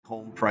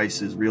home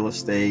prices, real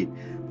estate,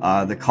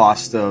 the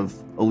cost of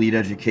elite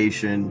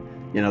education,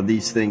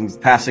 these things,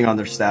 passing on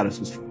their status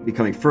was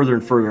becoming further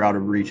and further out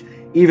of reach,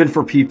 even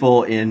for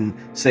people in,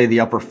 say, the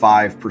upper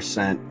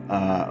 5%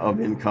 of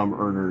income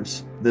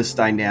earners. This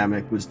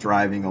dynamic was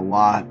driving a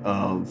lot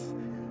of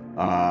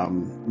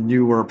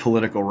newer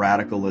political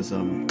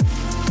radicalism.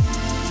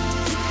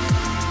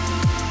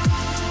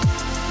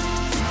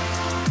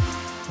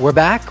 We're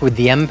back with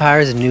The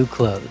Empire's New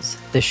Clothes,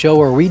 the show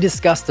where we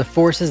discuss the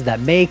forces that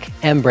make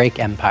and break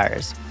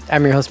empires.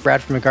 I'm your host,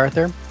 Bradford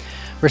MacArthur.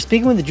 We're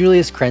speaking with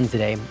Julius Krein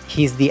today.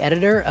 He's the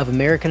editor of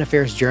American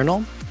Affairs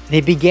Journal. They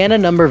began a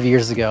number of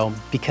years ago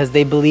because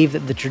they believe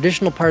that the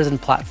traditional partisan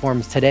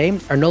platforms today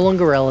are no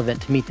longer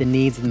relevant to meet the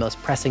needs of the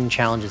most pressing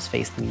challenges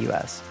faced in the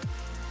U.S.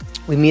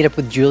 We meet up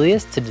with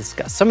Julius to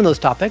discuss some of those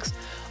topics,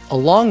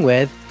 along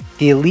with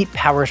the elite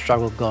power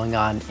struggle going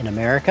on in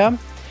America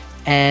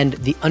and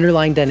the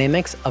underlying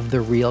dynamics of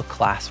the real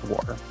class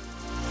war.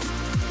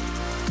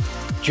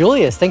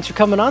 Julius, thanks for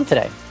coming on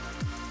today.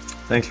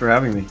 Thanks for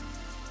having me.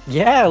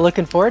 Yeah,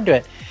 looking forward to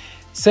it.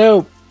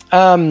 So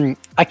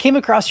I came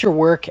across your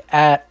work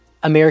at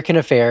American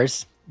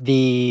Affairs,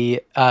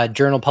 the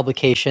journal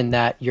publication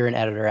that you're an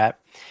editor at.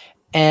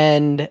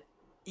 And,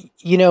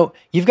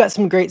 you've got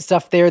some great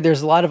stuff there.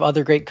 There's a lot of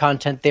other great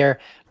content there.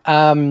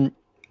 But,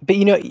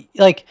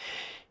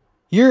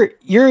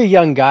 you're a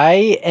young guy,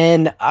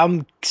 and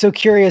I'm so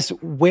curious,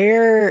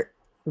 where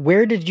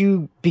did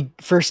you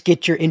first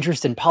get your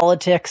interest in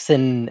politics?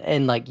 And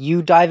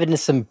you dive into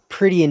some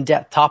pretty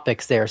in-depth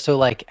topics there. So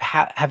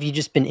have you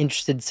just been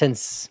interested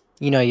since,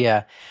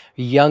 a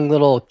young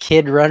little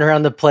kid running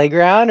around the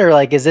playground, or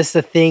is this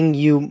a thing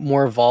you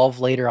more evolve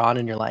later on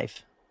in your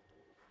life?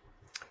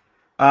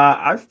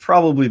 I've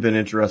probably been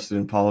interested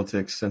in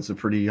politics since a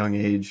pretty young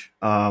age.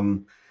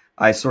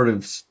 I sort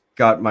of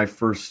got my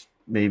first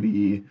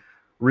maybe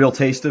real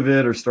taste of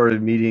it, or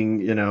started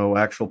meeting,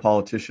 actual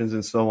politicians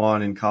and so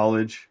on in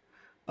college.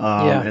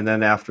 And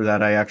then after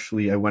that,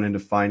 I went into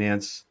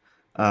finance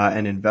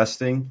and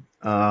investing,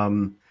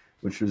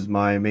 which was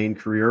my main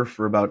career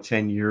for about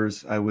 10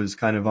 years. I was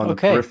kind of on the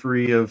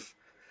periphery of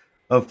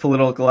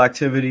political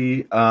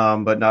activity,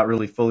 but not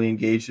really fully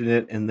engaged in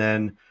it. And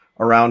then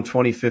around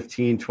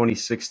 2015,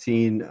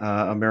 2016,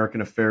 American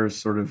Affairs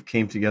sort of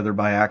came together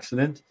by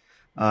accident.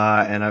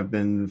 And I've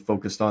been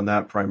focused on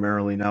that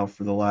primarily now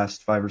for the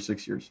last 5 or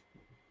 6 years.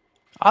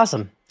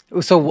 Awesome.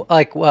 So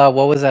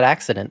what was that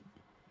accident?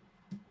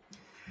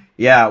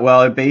 Yeah,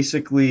 well, it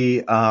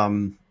basically,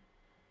 I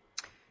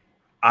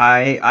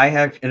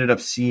had ended up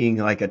seeing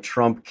a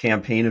Trump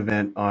campaign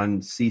event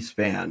on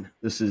C-SPAN.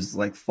 This is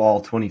fall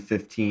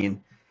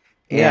 2015.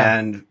 Yeah.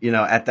 And,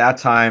 at that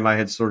time I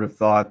had sort of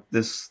thought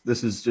this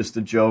is just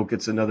a joke.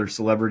 It's another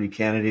celebrity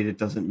candidate. It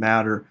doesn't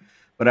matter.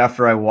 But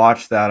after I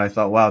watched that, I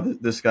thought, wow,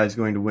 this guy's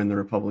going to win the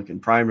Republican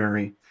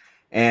primary,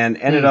 and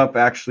ended up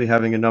actually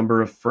having a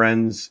number of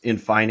friends in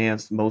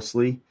finance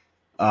mostly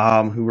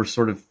who were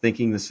sort of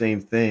thinking the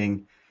same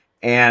thing.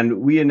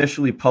 And we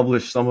initially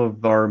published some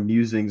of our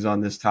musings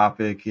on this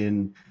topic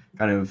in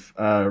kind of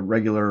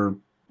regular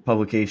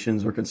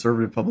publications or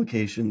conservative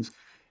publications.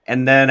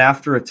 And then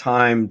after a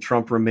time,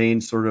 Trump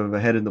remained sort of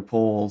ahead in the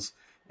polls,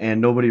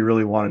 and nobody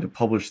really wanted to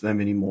publish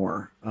them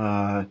anymore.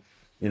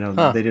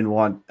 They didn't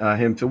want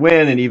him to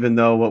win. And even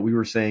though what we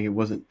were saying, it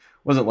wasn't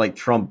like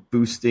Trump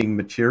boosting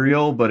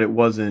material, but it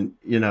wasn't,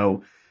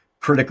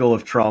 critical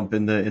of Trump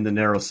in the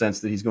narrow sense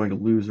that he's going to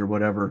lose or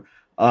whatever.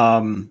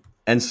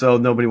 And so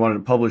nobody wanted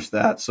to publish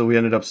that. So we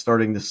ended up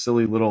starting this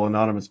silly little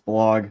anonymous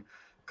blog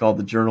called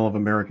the Journal of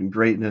American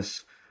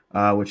Greatness,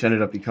 which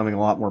ended up becoming a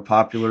lot more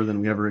popular than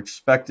we ever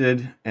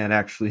expected, and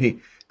actually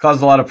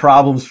caused a lot of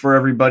problems for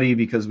everybody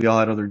because we all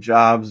had other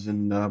jobs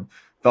and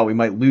thought we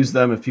might lose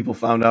them if people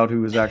found out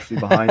who was actually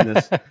behind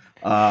this.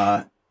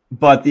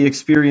 But the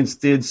experience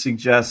did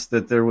suggest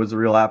that there was a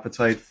real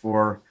appetite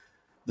for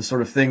the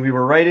sort of thing we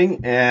were writing.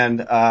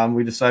 And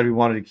we decided we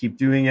wanted to keep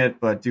doing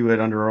it, but do it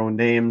under our own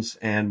names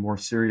and more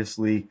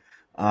seriously.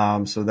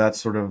 So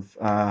that's sort of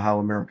how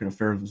American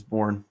Affairs was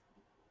born.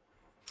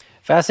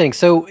 Fascinating.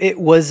 So it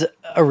was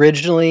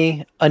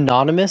originally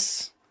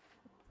anonymous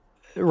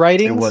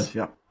writings? It was,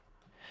 yeah.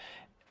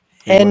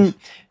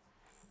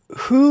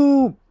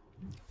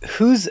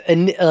 Who's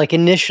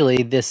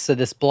initially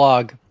this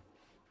blog,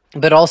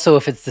 but also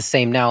if it's the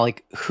same now,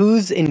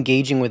 who's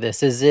engaging with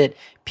this? Is it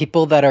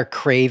people that are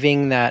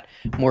craving that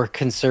more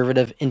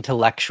conservative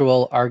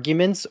intellectual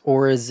arguments,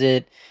 or is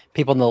it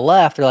people on the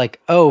left are like,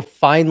 oh,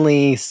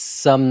 finally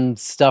some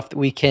stuff that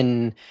we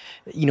can,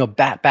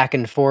 bat back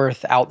and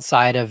forth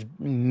outside of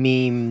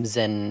memes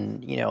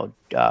and,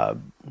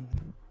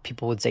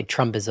 people would say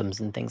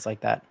Trumpisms and things like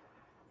that?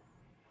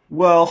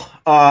 Well,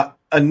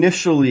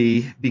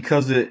 initially,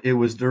 because it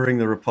was during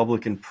the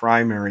Republican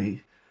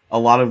primary, a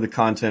lot of the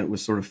content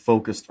was sort of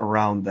focused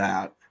around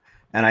that.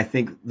 And I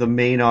think the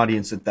main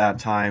audience at that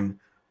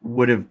time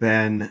would have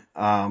been,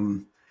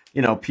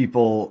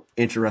 people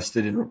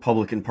interested in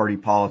Republican Party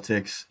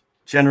politics.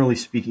 Generally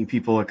speaking,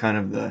 people at kind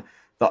of the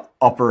the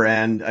upper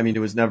end. I mean, it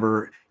was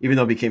never, even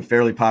though it became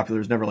fairly popular, it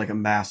was never like a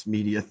mass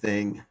media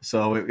thing.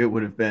 So it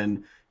would have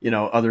been,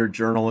 other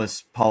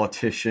journalists,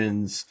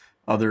 politicians,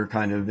 other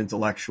kind of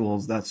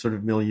intellectuals, that sort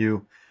of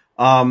milieu.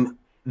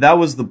 That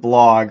was the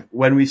blog.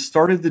 When we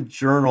started the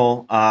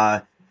journal,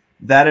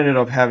 that ended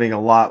up having a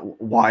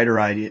lot wider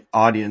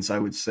audience, I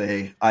would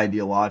say,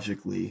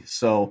 ideologically.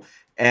 So,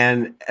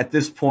 and at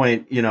this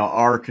point,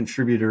 our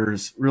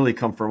contributors really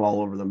come from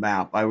all over the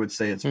map. I would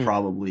say it's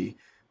probably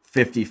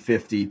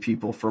 50-50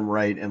 people from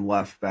right and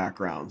left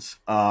backgrounds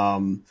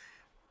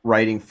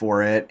writing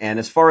for it. And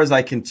as far as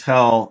I can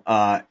tell,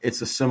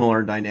 it's a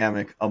similar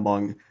dynamic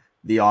among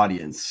the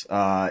audience.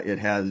 It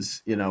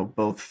has,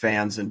 both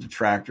fans and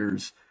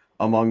detractors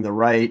among the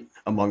right,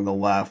 among the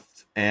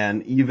left,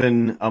 and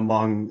even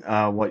among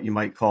what you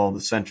might call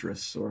the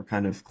centrists or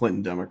kind of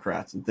Clinton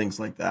Democrats and things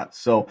like that.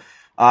 So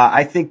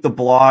I think the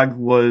blog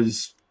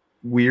was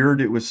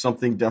weird. It was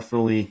something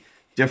definitely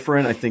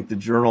different. I think the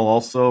journal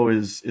also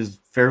is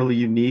fairly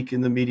unique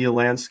in the media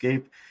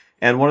landscape.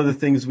 And one of the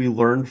things we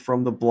learned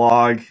from the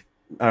blog,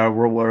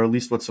 or at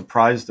least what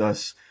surprised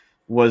us,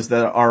 was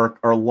that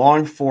our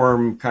long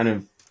form kind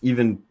of,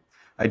 even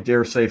I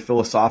dare say,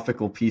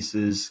 philosophical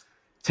pieces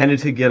tended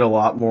to get a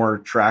lot more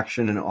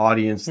traction and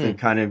audience than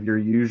kind of your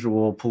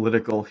usual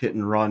political hit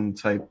and run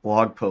type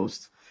blog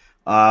posts.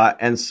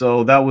 And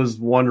so that was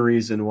one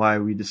reason why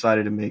we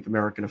decided to make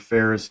American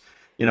Affairs,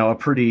 a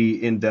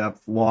pretty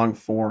in-depth,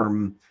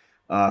 long-form,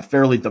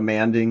 fairly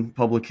demanding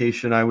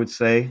publication, I would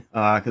say,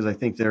 because I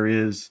think there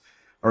is,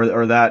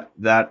 or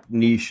that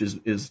niche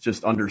is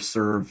just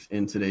underserved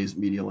in today's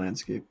media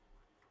landscape.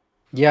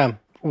 Yeah.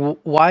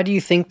 Why do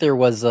you think there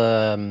was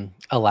a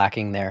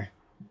lacking there?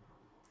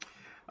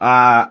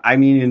 I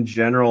mean, in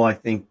general, I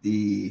think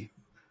the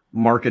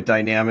market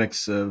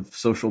dynamics of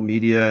social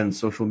media and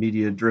social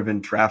media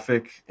driven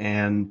traffic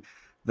and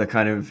the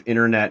kind of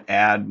internet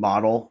ad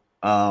model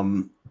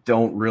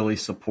don't really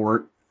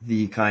support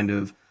the kind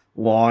of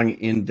long,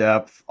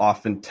 in-depth,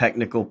 often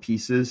technical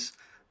pieces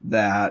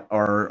that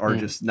are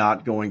just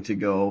not going to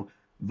go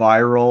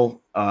viral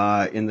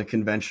in the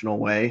conventional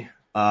way.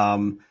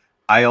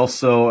 I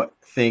also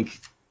think,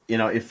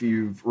 if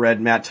you've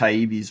read Matt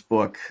Taibbi's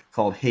book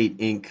called Hate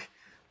Inc.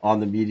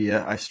 on the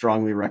media, I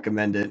strongly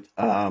recommend it.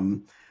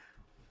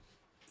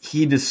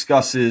 He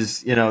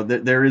discusses,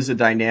 that there is a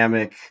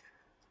dynamic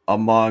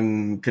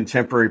among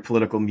contemporary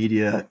political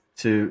media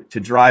to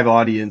drive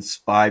audience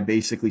by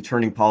basically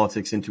turning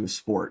politics into a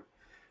sport.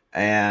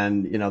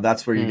 And,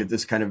 that's where you get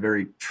this kind of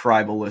very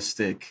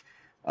tribalistic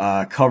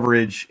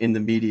coverage in the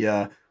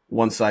media,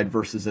 one side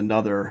versus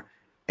another.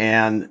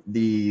 And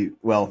there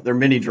are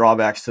many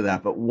drawbacks to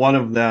that, but one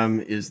of them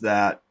is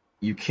that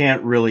you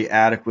can't really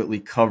adequately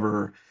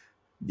cover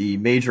the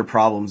major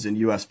problems in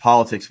U.S.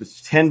 politics,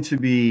 which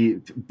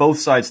both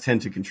sides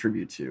tend to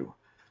contribute to.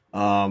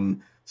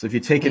 So if you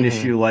take an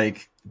issue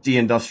like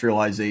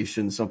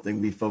deindustrialization,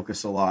 something we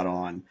focus a lot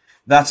on,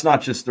 that's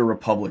not just a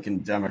Republican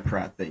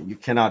Democrat thing. You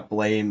cannot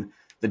blame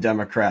the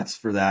Democrats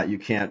for that. You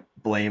can't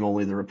blame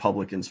only the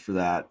Republicans for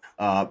that.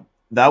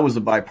 That was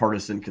a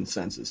bipartisan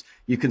consensus.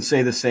 You can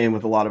say the same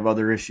with a lot of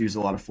other issues,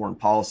 a lot of foreign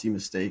policy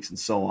mistakes and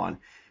so on.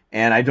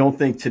 And I don't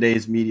think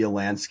today's media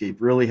landscape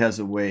really has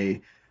a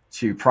way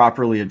to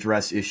properly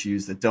address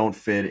issues that don't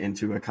fit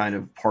into a kind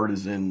of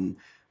partisan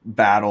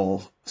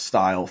battle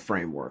style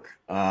framework.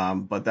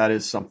 But that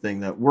is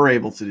something that we're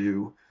able to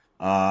do,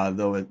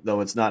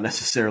 though it's not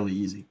necessarily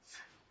easy.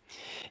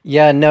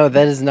 Yeah, no,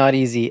 that is not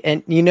easy.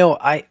 And,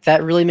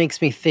 that really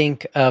makes me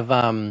think of,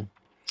 and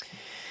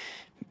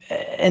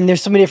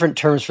there's so many different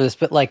terms for this,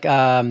 but like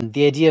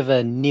the idea of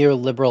a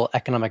neoliberal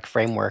economic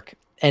framework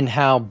and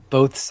how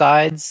both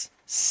sides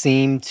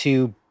seem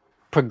to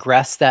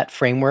progress that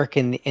framework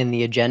in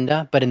the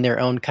agenda, but in their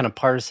own kind of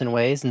partisan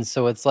ways. And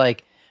so it's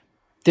like,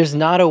 there's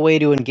not a way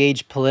to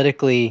engage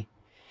politically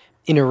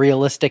in a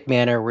realistic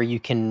manner where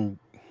you can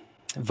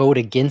vote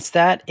against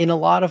that in a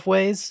lot of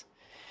ways.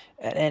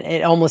 And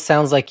it almost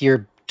sounds like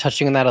you're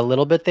touching on that a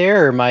little bit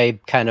there, or am I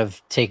kind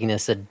of taking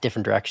this a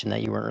different direction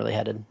that you weren't really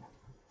headed?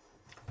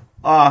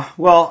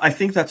 Well, I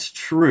think that's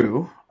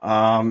true.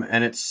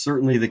 And it's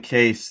certainly the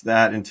case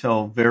that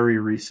until very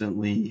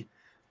recently,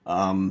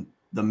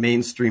 the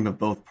mainstream of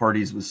both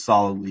parties was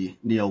solidly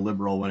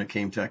neoliberal when it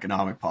came to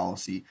economic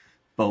policy.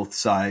 Both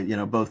sides,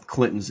 both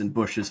Clintons and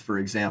Bushes, for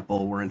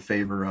example, were in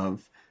favor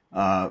of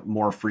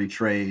more free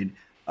trade,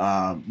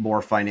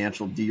 more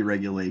financial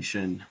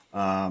deregulation,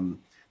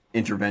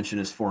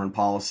 interventionist foreign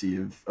policy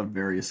of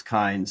various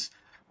kinds,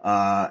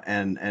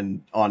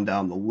 and on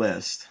down the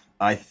list.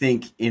 I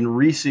think in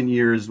recent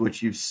years,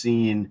 what you've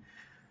seen,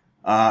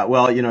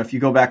 if you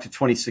go back to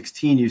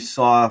 2016, you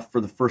saw for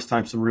the first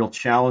time some real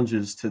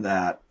challenges to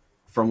that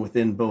from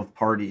within both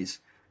parties.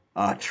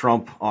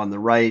 Trump on the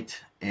right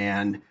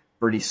and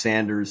Bernie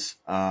Sanders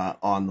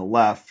on the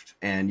left.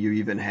 And you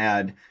even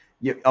had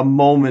a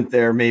moment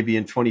there, maybe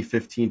in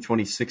 2015,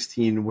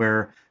 2016,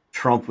 where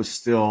Trump was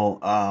still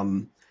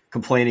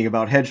complaining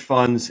about hedge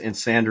funds and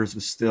Sanders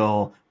was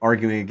still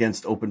arguing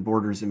against open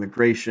borders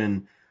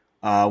immigration.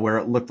 where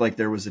it looked like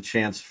there was a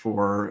chance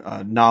for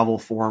novel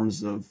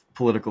forms of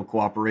political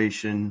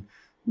cooperation,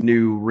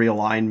 new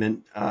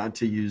realignment,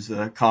 to use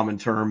a common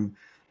term,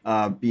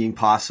 being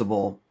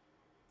possible.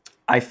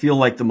 I feel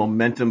like the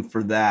momentum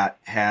for that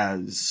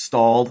has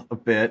stalled a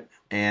bit,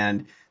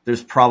 and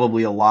there's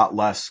probably a lot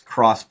less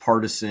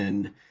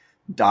cross-partisan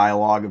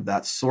dialogue of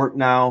that sort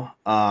now.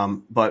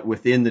 But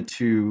within the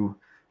two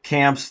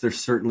camps, there's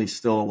certainly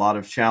still a lot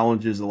of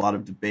challenges, a lot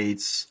of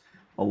debates,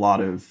 a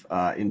lot of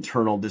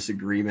internal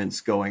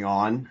disagreements going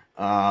on,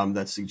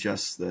 that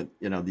suggests that,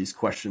 these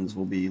questions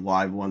will be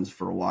live ones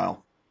for a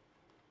while.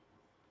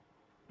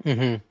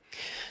 Mm-hmm.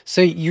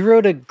 So you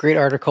wrote a great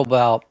article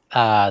about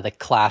the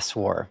class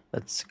war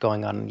that's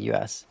going on in the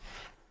U.S.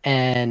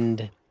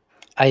 And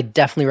I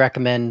definitely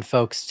recommend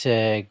folks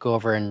to go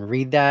over and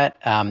read that.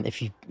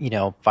 If you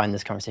find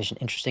this conversation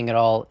interesting at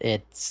all,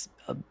 it's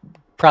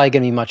probably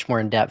going to be much more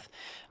in depth.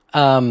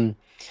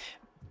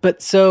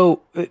 But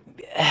so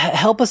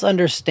help us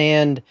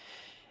understand,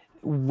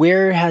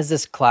 where has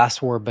this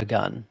class war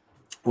begun?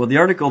 Well, the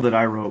article that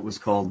I wrote was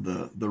called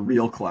the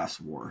Real Class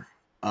War.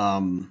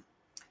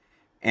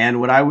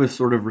 And what I was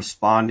sort of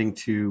responding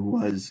to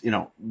was,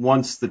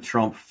 once the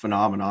Trump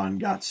phenomenon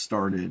got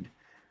started,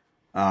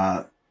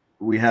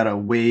 we had a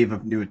wave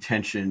of new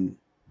attention,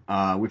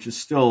 which is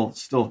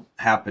still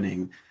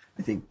happening,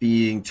 I think,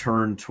 being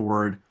turned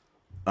toward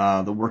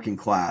the working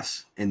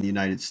class in the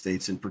United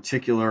States in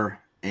particular,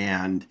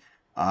 and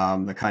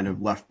the kind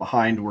of left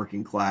behind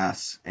working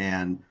class,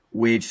 and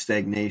wage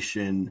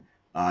stagnation,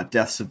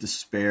 deaths of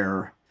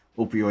despair,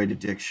 opioid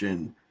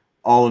addiction,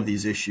 all of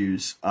these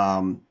issues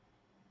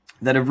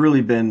that have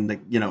really been,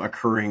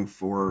 occurring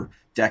for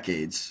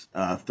decades,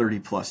 30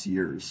 plus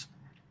years.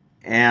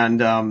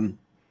 And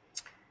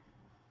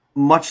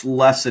much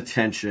less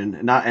attention,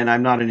 and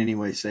I'm not in any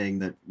way saying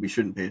that we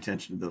shouldn't pay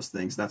attention to those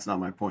things. That's not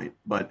my point.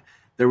 But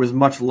there was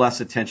much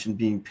less attention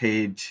being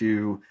paid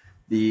to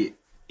the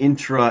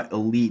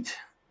intra-elite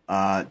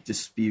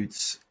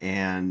disputes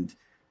and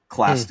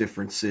class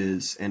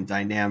differences and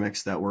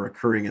dynamics that were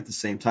occurring at the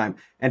same time.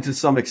 And to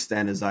some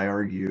extent, as I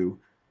argue,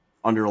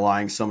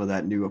 underlying some of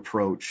that new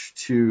approach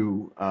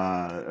to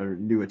or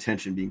new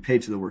attention being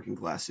paid to the working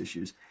class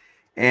issues.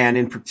 And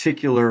in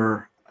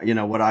particular,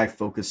 what I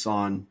focus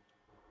on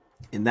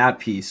in that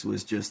piece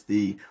was just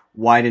the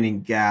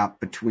widening gap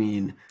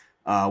between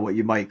what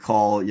you might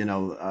call,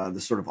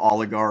 the sort of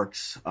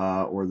oligarchs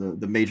or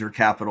the major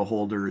capital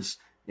holders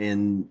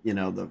in,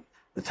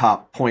 the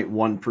top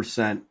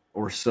 0.1%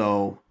 or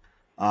so,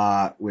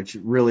 which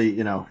really,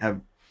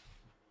 have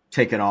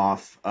taken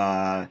off.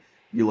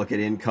 You look at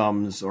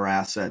incomes or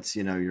assets,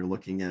 you're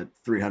looking at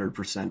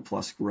 300%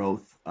 plus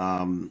growth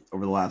over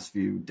the last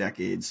few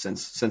decades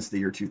since the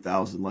year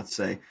 2000, let's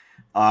say,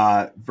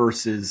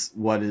 versus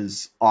what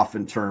is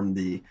often termed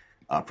the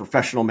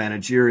professional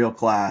managerial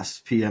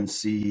class,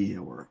 PMC,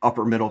 or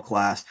upper middle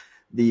class,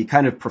 the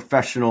kind of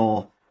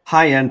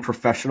high-end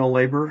professional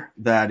labor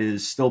that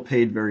is still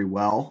paid very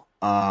well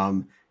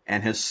and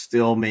has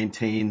still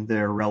maintained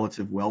their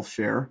relative wealth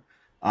share,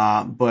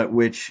 but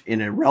which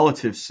in a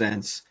relative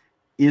sense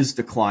is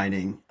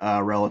declining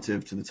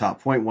relative to the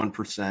top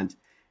 0.1%,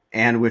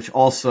 and which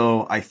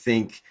also, I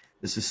think,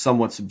 this is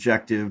somewhat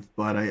subjective,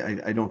 but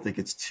I don't think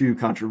it's too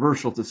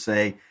controversial to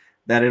say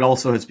that it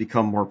also has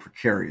become more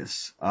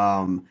precarious.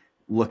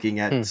 Looking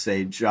at,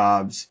 say,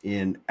 jobs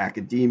in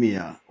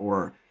academia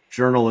or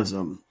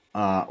journalism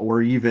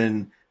or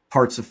even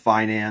parts of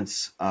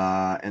finance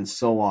and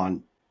so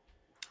on.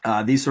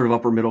 These sort of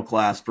upper middle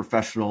class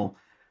professional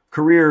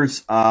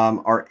careers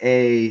are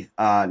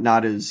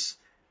not as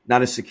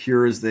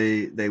secure as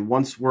they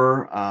once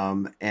were,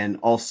 and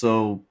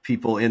also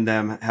people in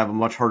them have a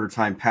much harder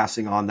time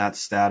passing on that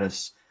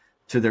status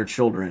to their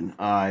children.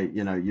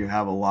 You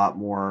have a lot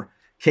more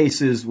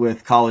cases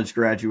with college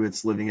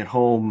graduates living at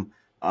home.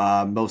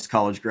 Most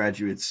college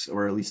graduates,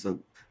 or at least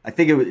I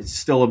think it's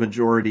still a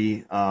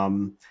majority.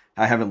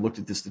 I haven't looked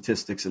at the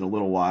statistics in a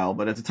little while,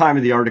 but at the time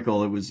of the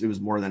article, it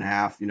was more than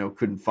half.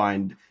 Couldn't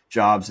find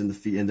jobs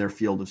in their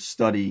field of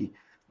study.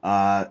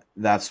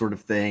 That sort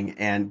of thing.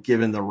 And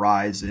given the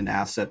rise in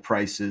asset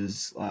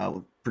prices,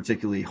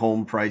 particularly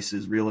home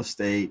prices, real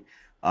estate,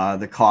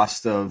 the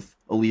cost of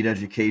elite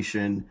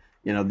education,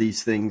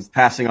 these things,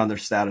 passing on their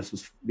status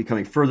was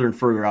becoming further and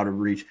further out of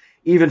reach,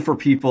 even for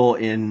people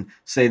in,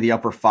 say, the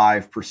upper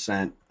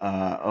 5%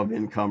 of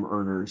income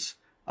earners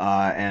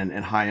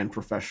and high-end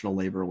professional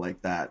labor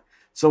like that.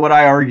 So what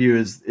I argue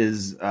is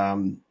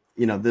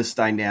this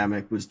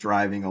dynamic was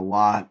driving a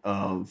lot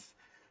of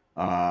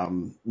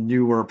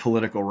newer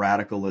political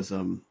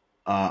radicalism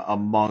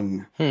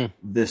among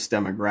this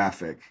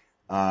demographic.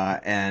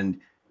 And,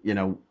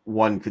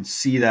 one could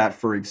see that,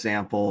 for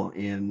example,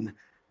 in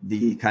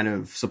the kind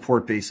of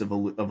support base of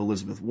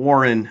Elizabeth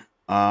Warren,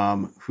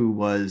 who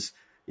was,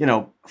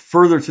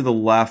 further to the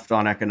left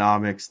on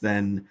economics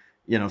than,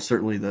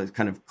 certainly the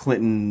kind of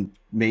Clinton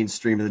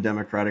mainstream of the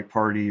Democratic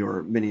Party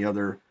or many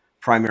other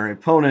primary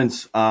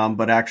opponents,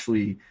 but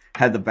actually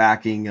had the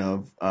backing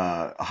of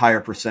a higher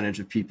percentage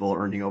of people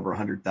earning over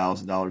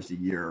 $100,000 a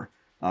year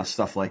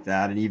stuff like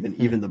that, and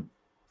even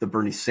the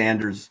Bernie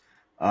Sanders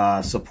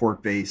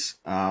support base,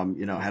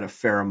 had a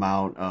fair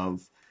amount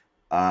of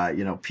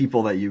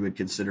people that you would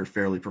consider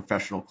fairly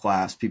professional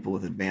class, people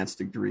with advanced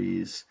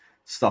degrees,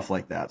 stuff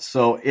like that.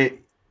 So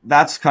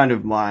that's kind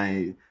of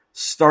my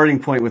starting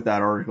point with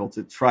that article,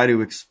 to try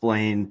to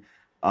explain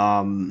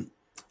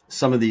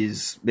some of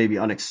these maybe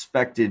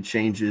unexpected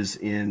changes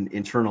in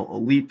internal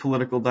elite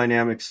political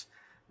dynamics,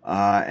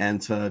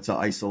 and to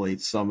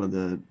isolate some of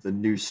the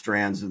new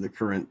strands of the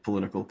current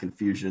political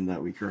confusion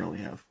that we currently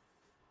have.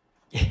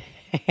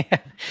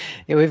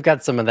 Yeah, we've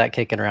got some of that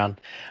kicking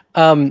around.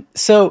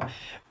 So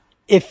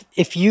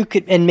if you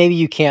could, and maybe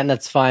you can't,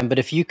 that's fine, but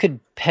if you could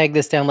peg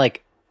this down,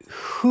 like,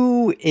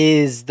 who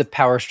is the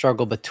power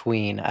struggle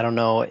between? I don't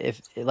know,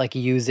 if like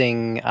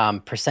using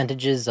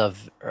percentages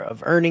of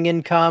earning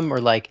income,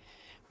 or like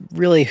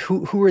really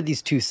who are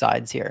these two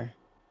sides here?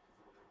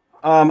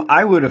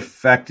 I would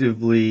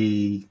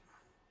effectively,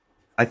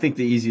 I think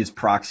the easiest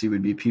proxy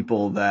would be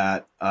people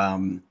that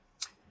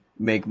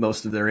make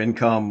most of their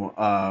income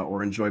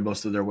or enjoy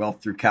most of their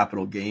wealth through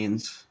capital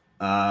gains,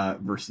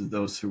 versus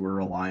those who are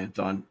reliant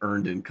on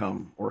earned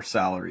income or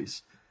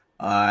salaries.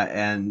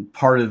 And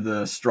part of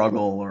the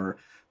struggle or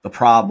the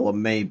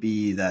problem may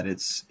be that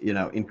it's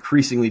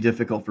increasingly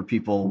difficult for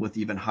people with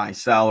even high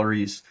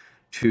salaries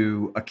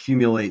to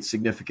accumulate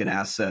significant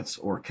assets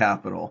or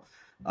capital.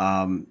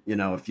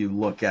 If you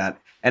look at,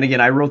 and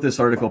again, I wrote this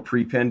article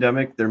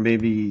pre-pandemic. There may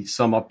be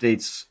some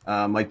updates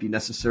might be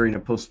necessary in a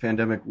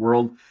post-pandemic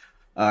world,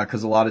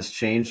 because a lot has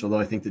changed, although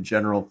I think the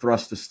general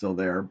thrust is still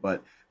there.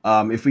 But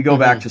if we go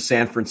back to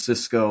San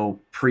Francisco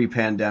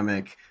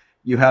pre-pandemic,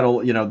 you had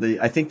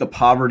I think the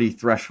poverty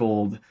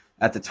threshold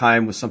at the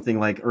time was something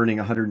like earning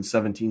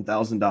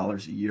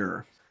 $117,000 a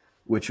year,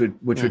 which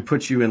would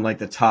put you in like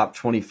the top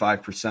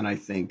 25%, I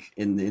think,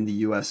 in the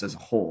U.S. as a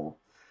whole.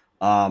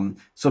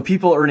 So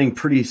people earning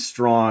pretty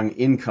strong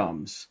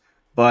incomes,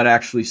 but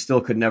actually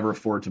still could never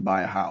afford to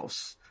buy a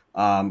house,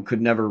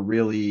 could never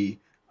really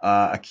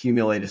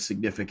accumulate a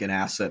significant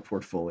asset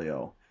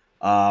portfolio.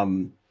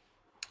 And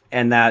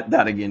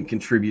that again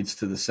contributes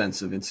to the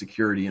sense of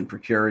insecurity and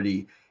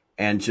precarity,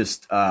 and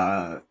just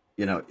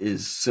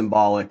is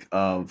symbolic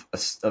of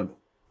a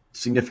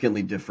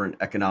significantly different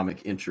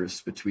economic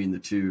interests between the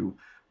two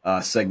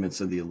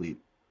segments of the elite.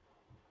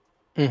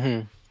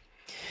 Mm-hmm.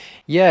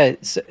 Yeah,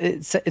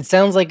 it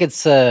sounds like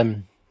it's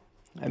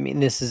I mean,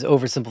 this is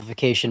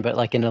oversimplification, but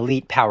like an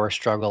elite power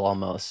struggle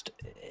almost.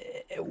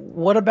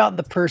 What about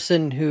the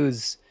person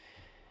who's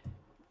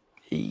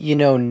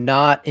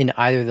not in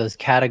either of those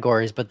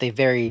categories, but they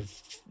very,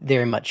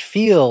 very much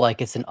feel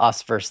like it's an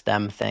us versus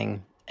them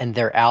thing, and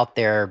they're out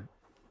there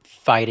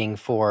fighting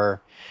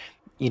for,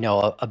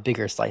 a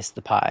bigger slice of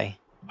the pie?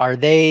 Are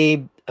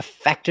they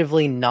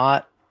effectively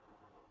not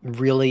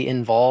really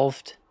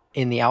involved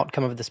in the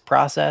outcome of this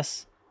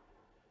process?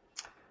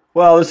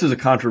 Well, this is a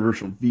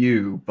controversial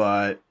view,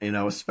 but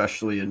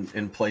especially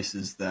in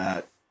places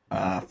that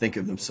think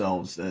of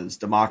themselves as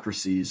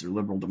democracies or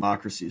liberal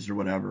democracies or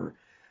whatever.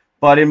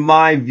 But in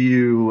my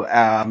view,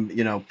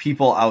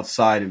 people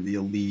outside of the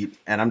elite,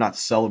 and I'm not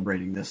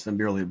celebrating this, I'm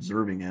merely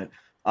observing it,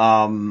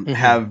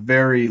 have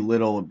very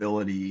little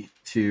ability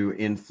to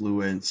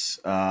influence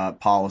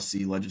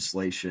policy,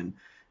 legislation,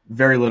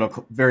 very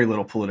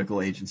little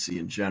political agency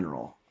in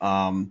general.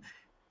 And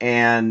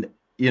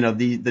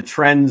the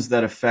trends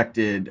that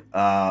affected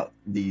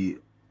the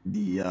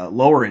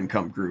lower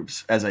income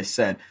groups, as I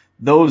said,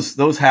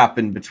 those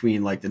happened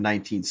between like the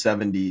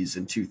 1970s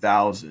and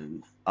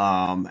 2000,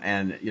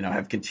 and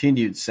have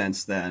continued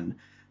since then,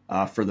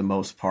 for the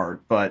most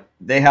part. But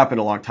they happened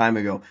a long time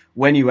ago,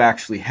 when you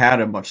actually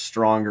had a much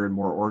stronger and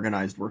more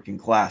organized working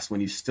class,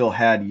 when you still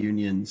had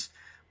unions,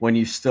 when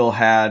you still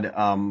had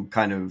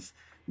kind of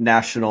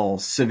national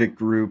civic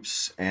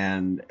groups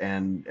and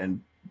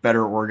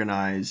better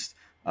organized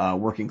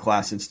working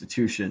class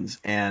institutions,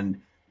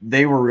 and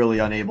they were really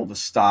unable to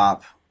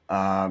stop,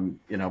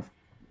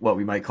 what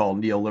we might call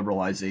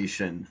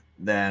neoliberalization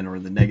then, or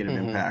the negative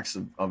impacts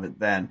of it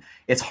then.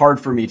 It's hard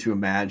for me to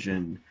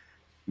imagine,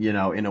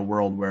 in a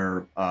world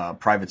where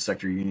private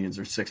sector unions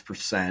are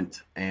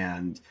 6%,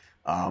 and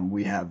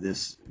we have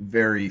this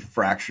very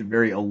fractured,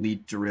 very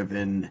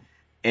elite-driven,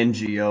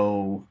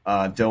 NGO,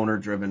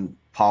 donor-driven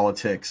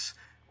politics.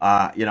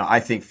 I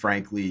think,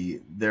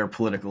 frankly, their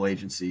political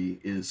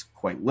agency is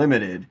quite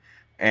limited.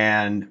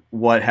 And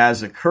what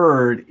has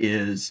occurred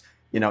is,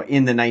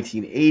 in the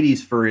 1980s,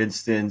 for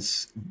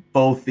instance,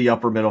 both the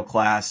upper middle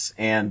class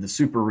and the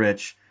super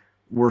rich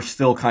were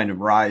still kind of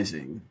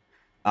rising.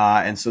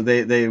 And so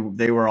they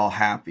were all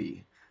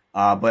happy.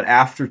 But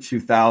after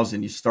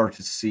 2000, you start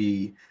to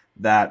see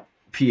that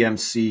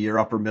PMC, or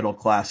upper middle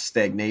class,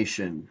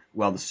 stagnation,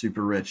 while the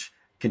super rich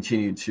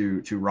continue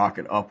to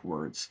rocket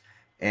upwards.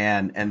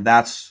 And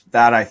that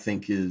I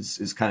think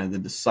is kind of the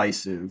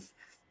decisive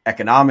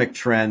economic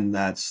trend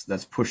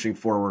that's pushing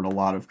forward a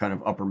lot of kind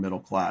of upper middle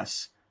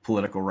class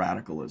political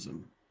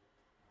radicalism.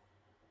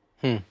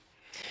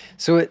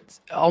 So it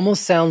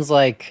almost sounds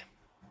like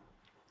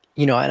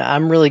And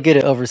I'm really good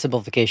at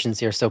oversimplifications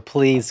here, so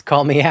please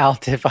call me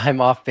out if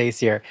I'm off base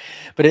here.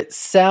 But it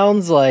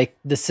sounds like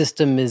the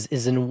system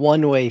is in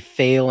one way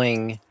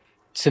failing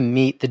to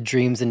meet the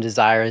dreams and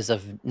desires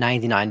of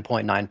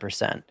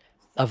 99.9%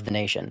 of the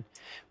nation,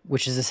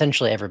 which is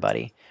essentially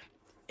everybody.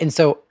 And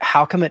so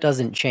how come it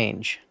doesn't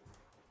change?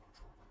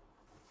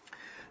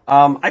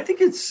 I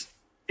think it's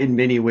in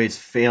many ways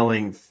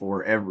failing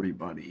for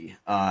everybody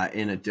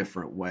in a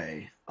different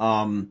way.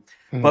 Mhm.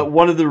 But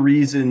one of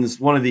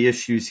the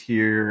issues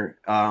here,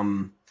 I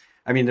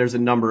mean, there's a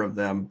number of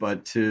them,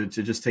 but to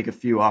just take a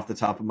few off the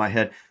top of my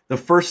head, the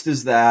first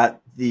is that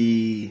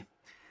the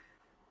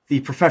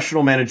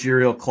professional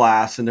managerial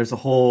class, and there's a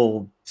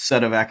whole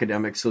set of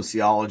academic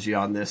sociology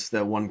on this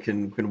that one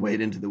can wade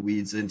into the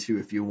weeds into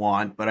if you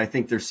want, but I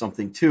think there's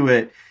something to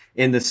it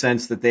in the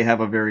sense that they have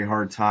a very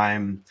hard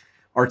time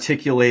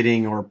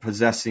articulating or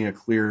possessing a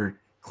clear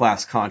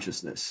class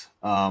consciousness.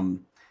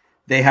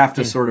 They have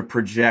to sort of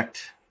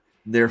project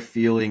their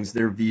feelings,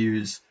 their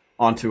views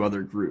onto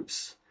other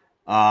groups.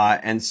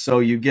 And so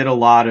you get a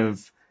lot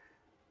of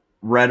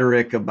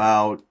rhetoric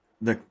about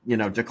the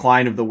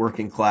decline of the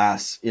working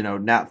class,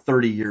 not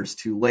 30 years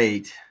too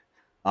late,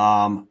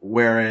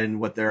 wherein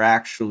what they're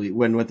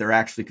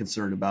actually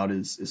concerned about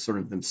is sort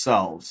of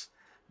themselves,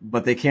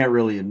 but they can't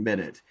really admit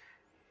it.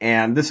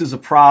 And this is a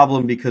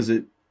problem because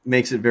it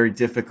makes it very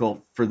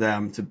difficult for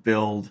them to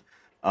build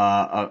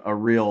a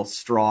real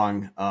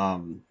strong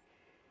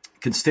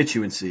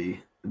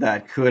constituency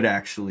that could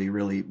actually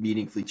really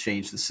meaningfully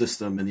change the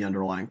system and the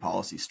underlying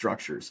policy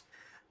structures.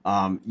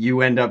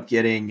 You end up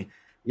getting,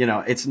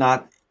 it's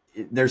not,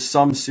 there's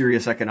some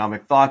serious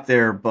economic thought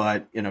there,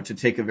 but, to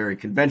take a very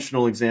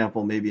conventional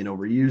example, maybe an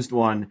overused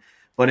one,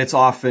 but it's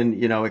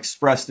often,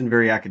 expressed in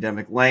very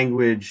academic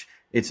language.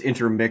 It's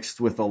intermixed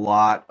with a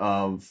lot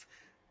of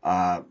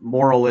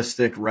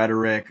moralistic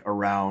rhetoric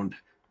around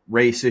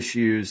race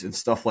issues and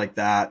stuff like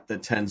that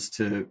tends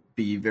to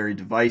be very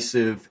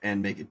divisive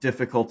and make it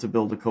difficult to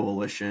build a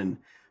coalition.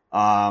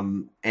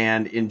 And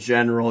in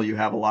general, you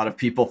have a lot of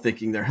people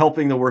thinking they're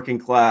helping the working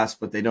class,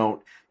 but they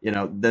don't,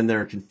 then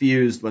they're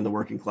confused when the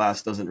working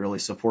class doesn't really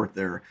support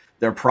their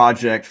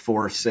project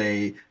for,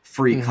 say,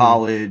 free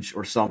college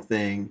or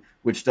something,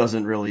 which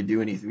doesn't really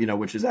do anything,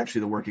 which is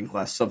actually the working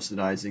class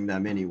subsidizing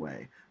them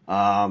anyway.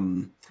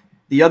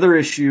 The other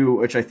issue,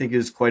 which I think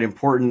is quite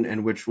important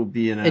and which will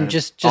be in a... And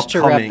just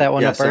to wrap that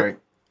one up,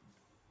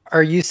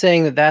 are you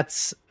saying that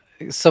that's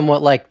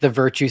somewhat like the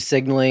virtue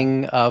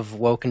signaling of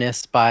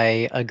wokeness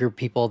by a group of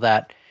people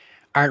that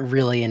aren't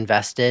really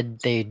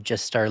invested? They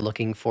just are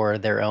looking for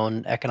their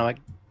own economic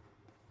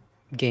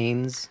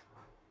gains?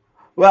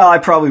 Well, I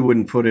probably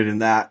wouldn't put it in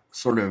that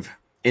sort of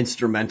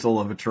instrumental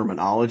of a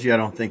terminology. I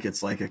don't think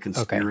it's like a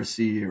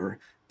conspiracy or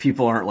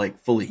people aren't like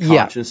fully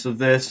conscious of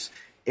this.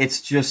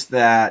 It's just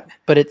that,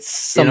 but it's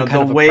some kind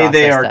the of way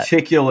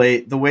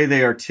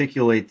they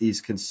articulate these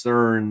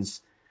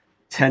concerns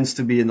tends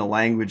to be in the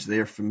language they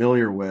are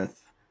familiar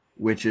with,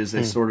 which is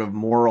a sort of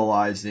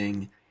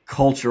moralizing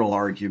cultural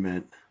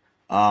argument,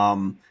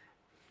 often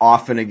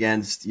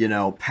against,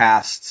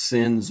 past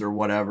sins or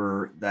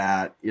whatever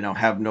that,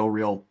 have no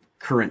real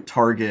current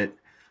target,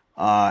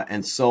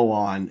 and so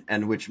on,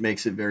 and which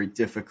makes it very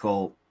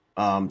difficult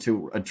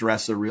to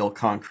address a real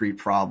concrete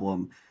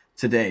problem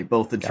today,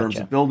 both in terms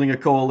of building a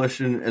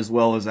coalition as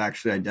well as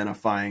actually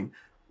identifying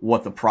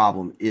what the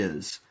problem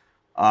is.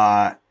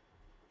 And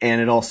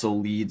it also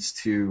leads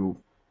to,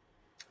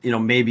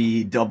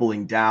 maybe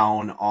doubling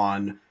down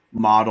on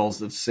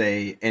models of,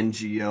 say,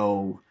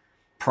 NGO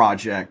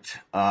project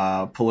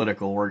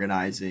political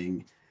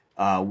organizing,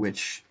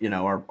 which,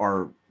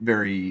 are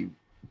very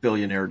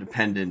billionaire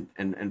dependent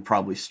and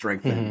probably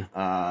strengthen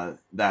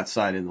that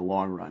side in the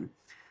long run.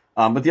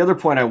 But the other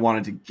point I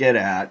wanted to get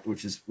at,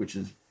 which is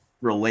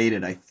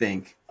related, I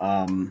think,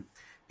 and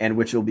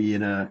which will be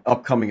in an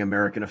upcoming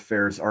American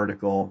Affairs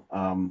article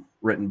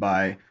written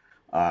by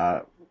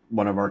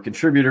one of our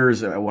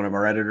contributors, one of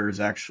our editors,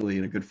 actually,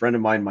 and a good friend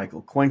of mine,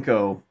 Michael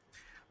Cuenco,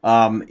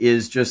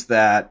 is just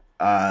that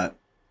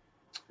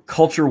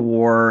culture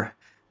war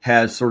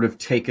has sort of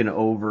taken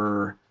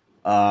over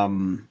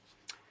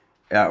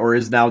or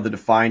is now the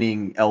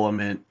defining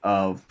element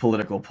of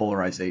political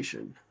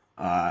polarization.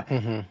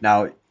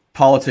 Now,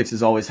 politics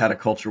has always had a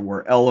culture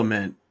war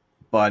element,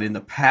 but in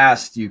the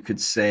past, you could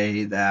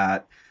say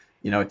that,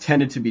 it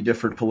tended to be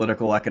different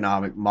political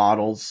economic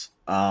models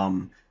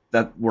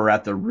that were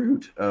at the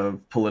root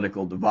of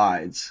political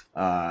divides.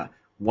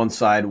 One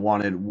side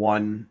wanted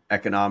one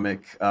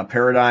economic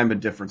paradigm, a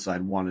different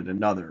side wanted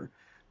another.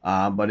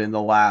 But in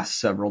the last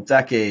several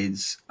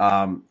decades,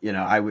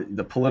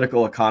 the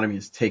political economy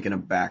has taken a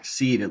back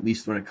seat, at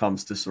least when it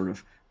comes to sort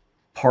of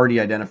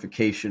party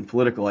identification,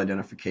 political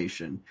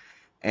identification,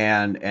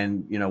 and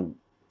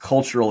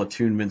cultural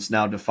attunements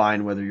now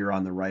define whether you're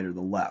on the right or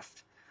the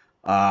left.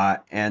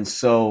 And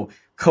so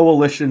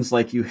coalitions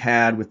like you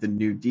had with the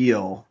New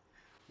Deal,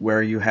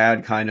 where you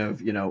had kind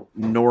of,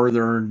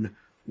 northern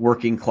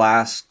working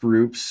class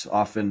groups,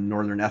 often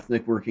northern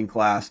ethnic working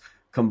class,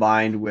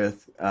 combined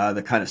with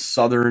the kind of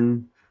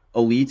southern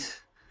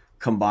elite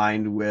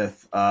combined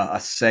with a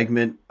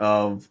segment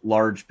of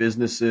large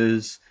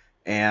businesses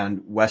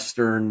and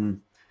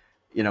Western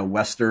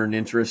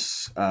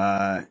interests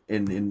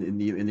in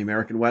the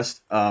American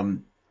West.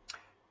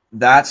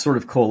 That sort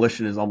of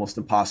coalition is almost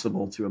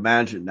impossible to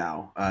imagine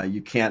now.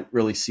 You can't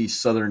really see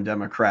Southern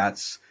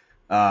Democrats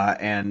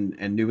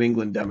and New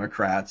England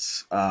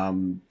Democrats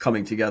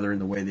coming together in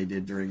the way they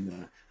did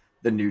during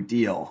the New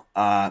Deal.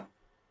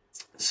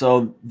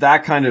 So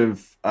that kind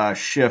of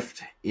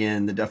shift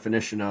in the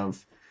definition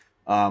of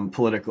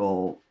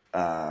political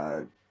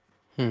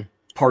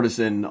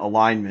partisan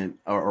alignment,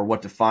 or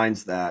what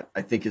defines that,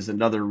 I think is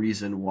another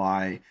reason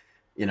why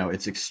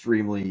it's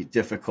extremely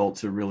difficult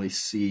to really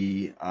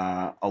see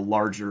a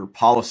larger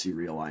policy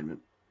realignment.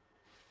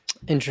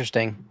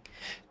 Interesting.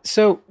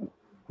 So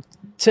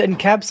to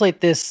encapsulate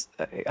this,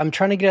 I'm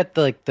trying to get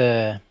at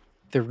the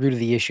root of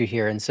the issue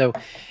here. And so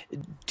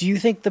do you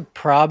think the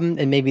problem,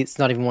 and maybe it's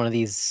not even one of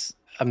these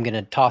I'm going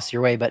to toss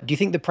your way, but do you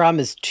think the problem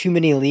is too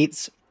many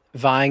elites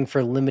vying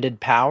for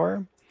limited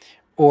power,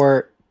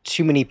 or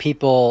too many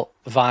people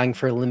vying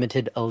for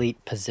limited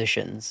elite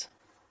positions?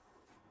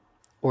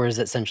 Or is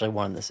it essentially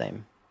one and the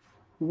same?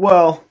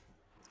 Well,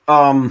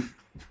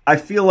 I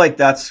feel like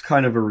that's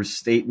kind of a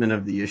restatement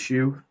of the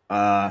issue.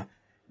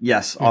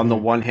 Yes, on the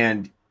one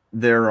hand,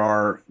 there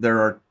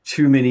are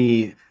too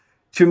many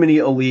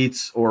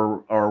elites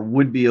or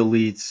would-be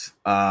elites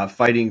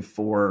fighting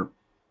for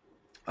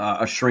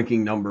a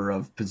shrinking number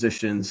of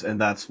positions, and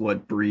that's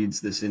what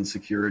breeds this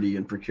insecurity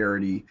and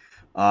precarity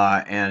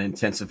and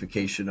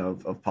intensification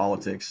of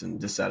politics and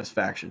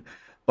dissatisfaction.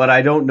 But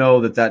I don't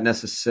know that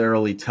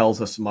necessarily tells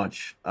us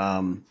much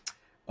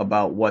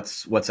about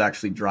what's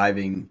actually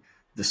driving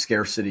the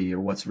scarcity, or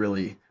what's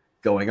really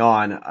going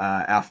on.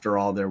 After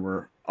all, there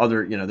were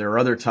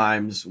other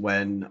times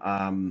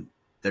when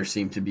there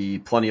seemed to be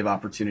plenty of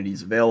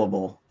opportunities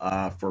available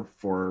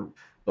for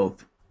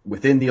both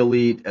within the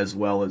elite as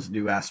well as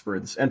new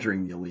aspirants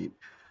entering the elite.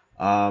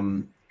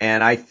 And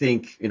I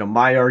think,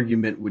 my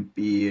argument would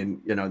be,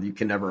 and, you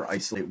can never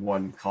isolate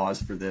one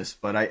cause for this,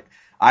 but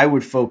I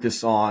would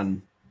focus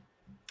on,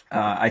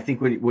 I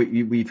think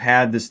we've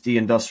had this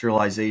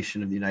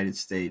deindustrialization of the United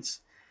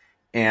States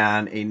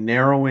and a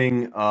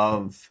narrowing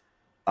of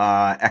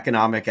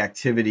economic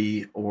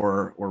activity,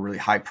 or really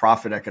high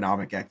profit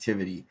economic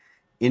activity,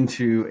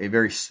 into a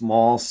very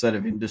small set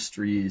of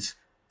industries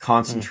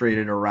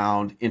concentrated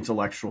around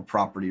intellectual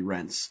property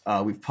rents.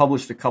 We've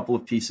published a couple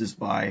of pieces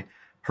by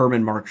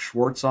Herman Mark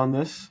Schwartz on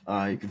this.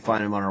 You can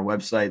find them on our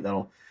website.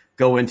 That'll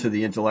go into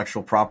the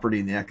intellectual property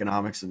and the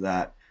economics of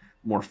that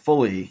more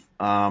fully.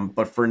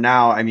 But for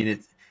now, I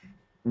mean,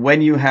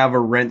 when you have a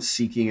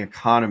rent-seeking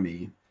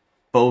economy,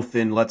 both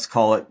in, let's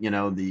call it,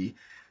 the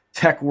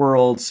tech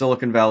world,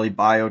 Silicon Valley,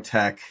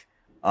 biotech,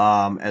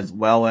 as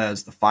well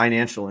as the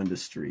financial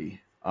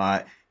industry,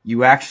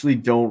 you actually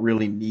don't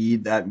really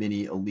need that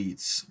many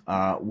elites,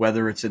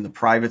 whether it's in the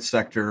private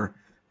sector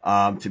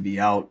to be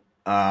out,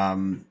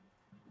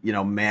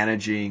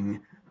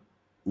 managing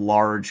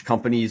large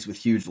companies with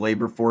huge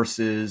labor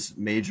forces,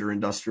 major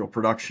industrial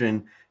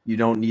production. You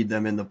don't need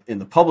them in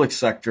the public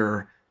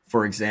sector,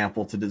 for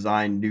example, to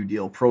design New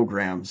Deal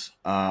programs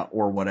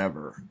or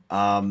whatever.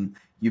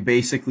 You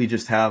basically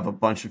just have a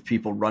bunch of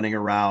people running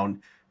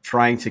around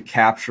trying to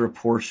capture a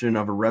portion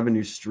of a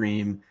revenue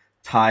stream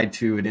tied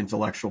to an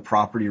intellectual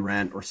property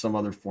rent or some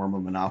other form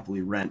of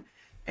monopoly rent.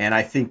 And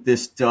I think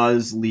this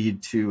does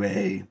lead to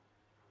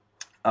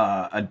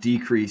a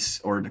decrease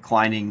or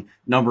declining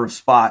number of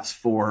spots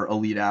for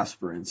elite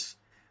aspirants.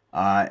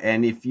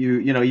 And if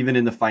even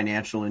in the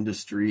financial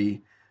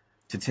industry,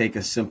 to take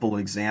a simple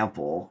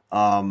example,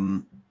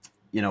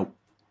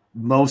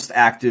 most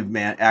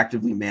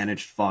actively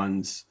managed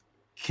funds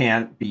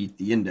can't beat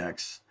the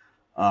index.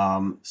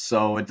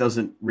 So it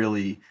doesn't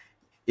really,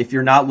 if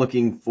you're not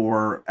looking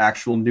for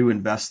actual new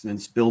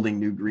investments, building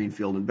new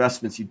greenfield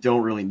investments, you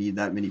don't really need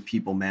that many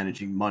people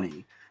managing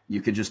money.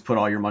 You could just put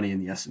all your money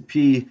in the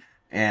S&P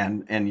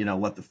and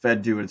let the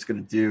Fed do what it's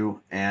going to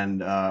do,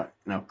 and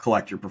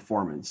collect your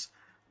performance.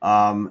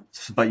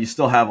 But you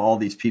still have all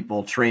these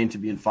people trained to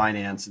be in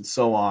finance and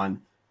so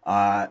on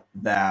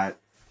that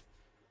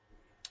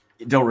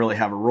don't really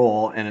have a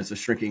role, and it's a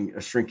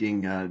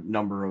shrinking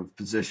number of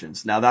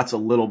positions. Now that's a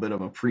little bit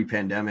of a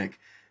pre-pandemic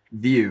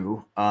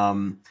view.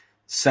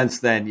 Since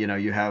then,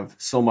 you have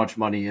so much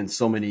money and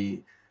so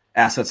many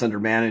assets under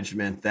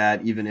management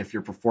that even if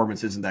your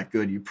performance isn't that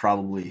good, you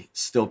probably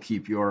still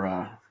keep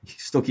your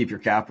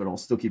capital,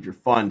 still keep your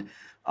fund.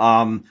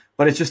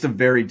 But it's just a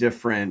very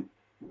different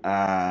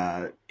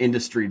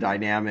industry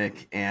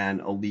dynamic and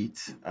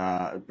elite,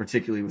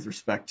 particularly with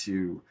respect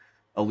to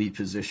elite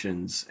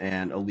positions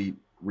and elite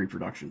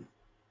reproduction.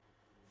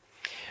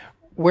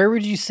 Where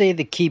would you say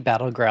the key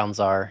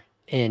battlegrounds are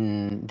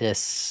in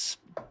this,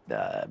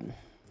 I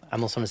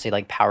almost want to say,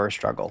 like, power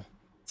struggle?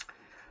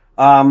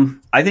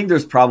 I think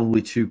there's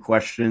probably two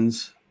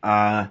questions.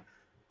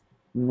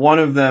 One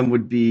of them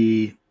would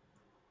be,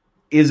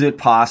 is it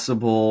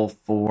possible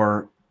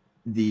for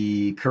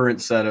the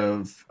current set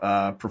of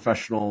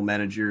professional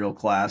managerial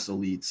class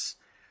elites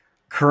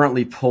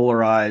currently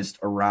polarized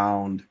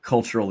around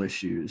cultural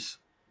issues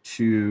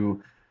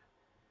to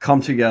come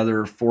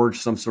together, forge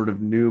some sort of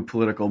new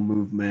political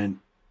movement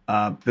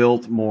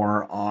built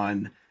more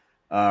on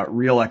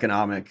real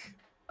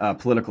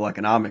political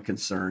economic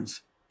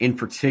concerns, in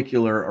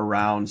particular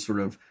around sort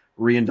of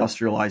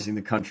reindustrializing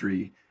the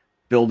country,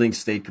 building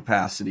state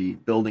capacity,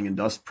 building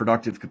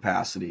productive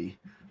capacity,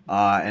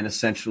 and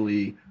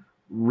essentially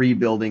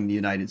rebuilding the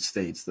United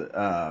States,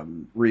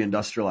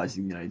 reindustrializing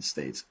the United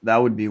States. That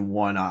would be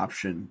one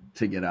option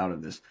to get out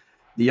of this.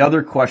 The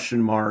other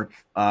question mark,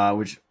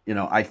 which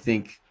I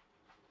think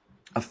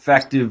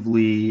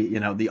effectively,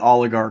 the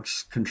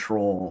oligarchs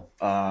control,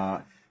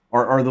 are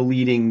the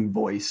leading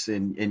voice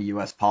in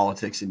U.S.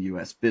 politics and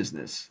U.S.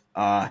 business.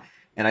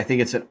 And I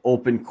think it's an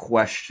open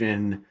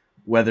question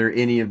whether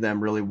any of them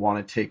really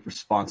want to take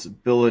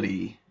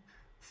responsibility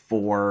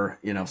for,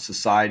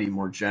 society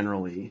more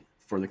generally,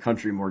 for the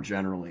country more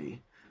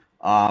generally.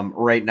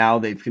 Right now,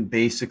 they can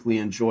basically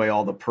enjoy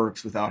all the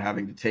perks without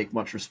having to take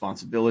much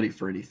responsibility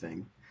for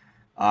anything.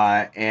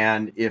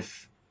 And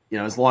if,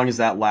 as long as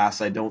that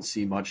lasts, I don't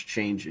see much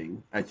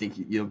changing. I think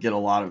you'll get a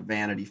lot of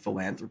vanity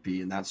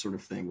philanthropy and that sort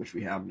of thing, which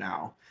we have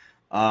now.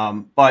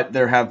 But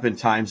there have been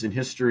times in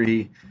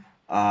history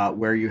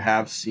where you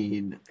have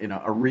seen,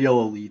 a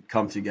real elite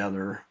come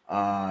together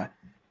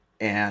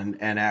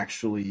and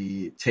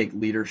actually take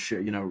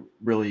leadership,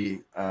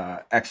 really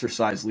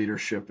exercise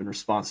leadership and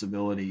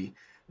responsibility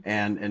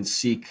and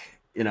seek,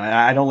 and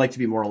I don't like to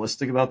be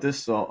moralistic about this,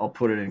 so I'll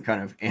put it in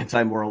kind of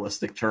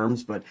anti-moralistic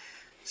terms, but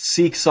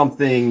seek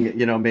something,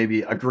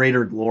 maybe a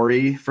greater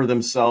glory for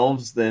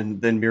themselves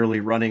than merely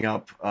running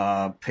up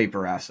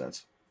paper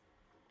assets.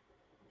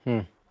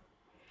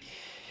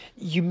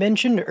 You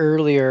mentioned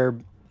earlier,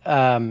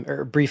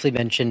 or briefly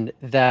mentioned,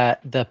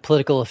 that the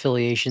political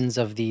affiliations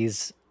of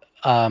these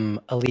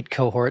elite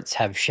cohorts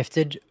have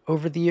shifted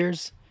over the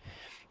years.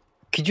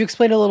 Could you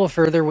explain a little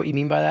further what you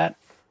mean by that?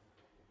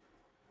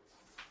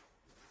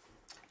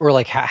 Or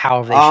like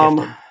how have they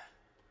shifted?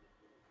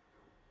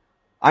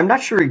 I'm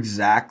not sure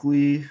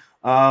exactly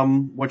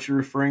what you're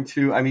referring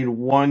to. I mean,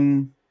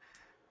 one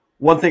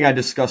thing I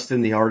discussed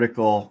in the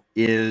article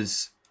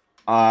is,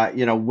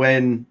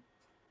 when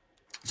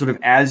sort of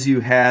as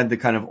you had the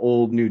kind of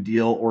old New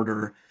Deal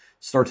order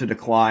start to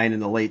decline in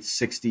the late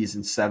 60s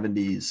and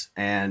 70s,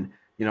 and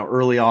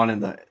early on in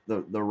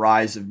the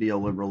rise of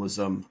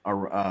neoliberalism,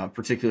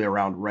 particularly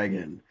around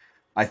Reagan,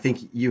 I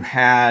think you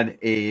had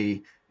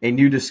a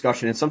new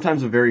discussion, and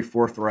sometimes a very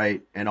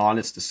forthright and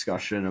honest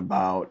discussion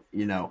about,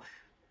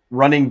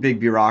 running big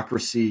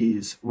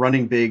bureaucracies,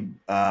 running big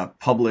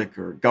public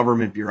or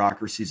government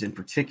bureaucracies in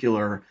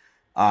particular.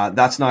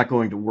 That's not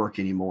going to work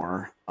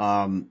anymore.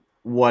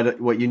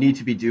 What you need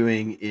to be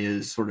doing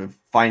is sort of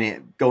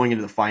going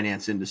into the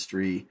finance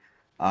industry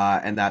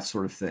and that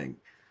sort of thing.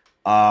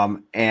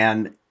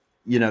 And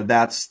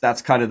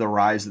that's kind of the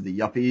rise of the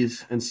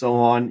yuppies and so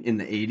on in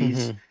the 80s.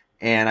 Mm-hmm.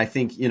 And I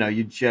think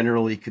you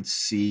generally could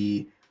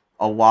see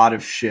a lot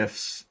of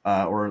shifts,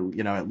 or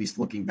at least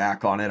looking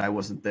back on it, I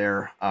wasn't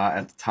there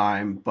at the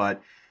time,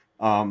 but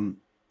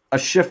a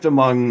shift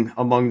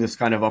among this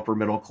kind of upper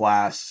middle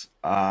class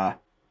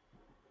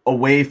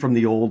away from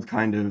the old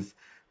kind of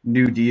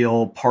New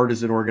Deal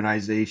partisan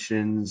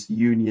organizations,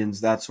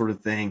 unions, that sort of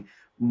thing,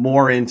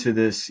 more into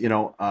this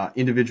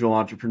individual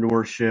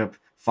entrepreneurship,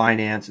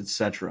 finance,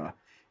 etc.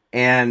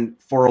 And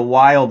for a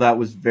while, that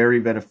was very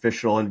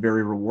beneficial and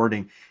very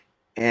rewarding.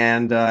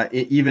 And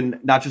even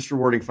not just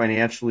rewarding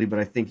financially, but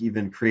I think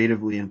even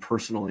creatively and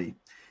personally.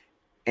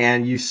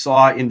 And you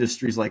saw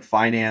industries like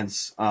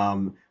finance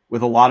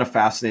with a lot of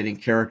fascinating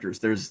characters.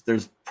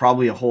 There's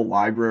probably a whole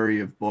library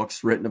of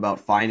books written about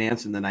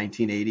finance in the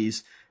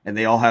 1980s, and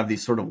they all have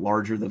these sort of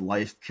larger than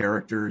life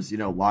characters,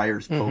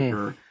 Liar's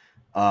Poker,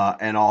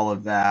 and all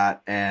of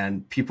that.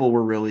 And people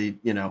were really,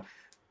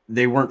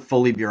 they weren't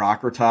fully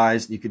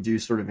bureaucratized. You could do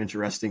sort of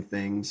interesting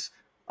things.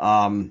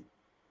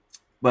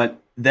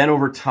 But then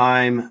over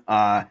time,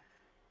 that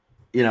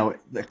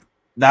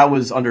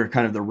was under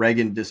kind of the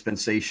Reagan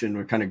dispensation,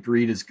 where kind of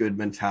greed is good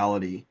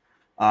mentality.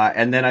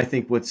 And then I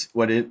think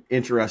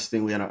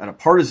interestingly on a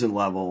partisan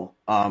level,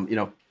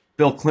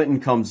 Bill Clinton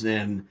comes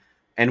in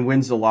and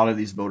wins a lot of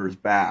these voters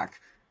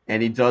back.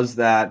 And he does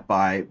that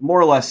by more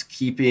or less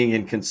keeping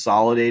and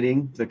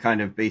consolidating the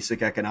kind of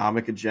basic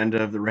economic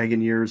agenda of the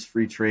Reagan years: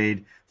 free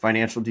trade,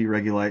 financial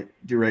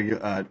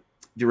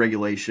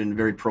deregulation,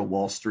 very pro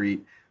Wall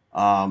Street.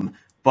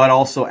 But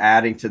also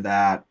adding to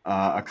that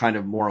a kind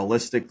of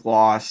moralistic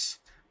gloss,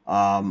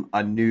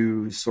 a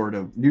new sort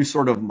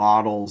of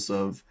models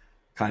of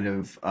kind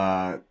of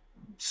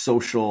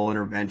social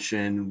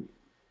intervention.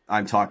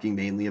 I'm talking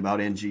mainly about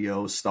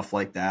NGOs, stuff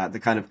like that. The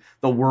kind of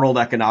the World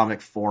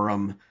Economic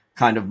Forum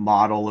kind of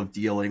model of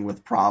dealing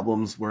with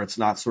problems, where it's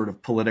not sort of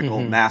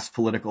mass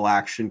political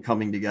action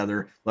coming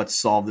together. Let's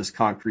solve this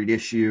concrete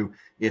issue.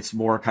 It's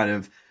more kind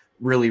of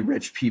really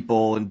rich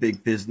people and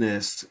big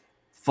business,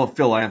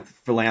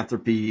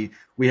 philanthropy.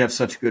 We have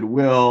such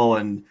goodwill,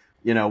 and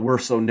we're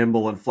so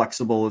nimble and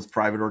flexible as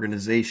private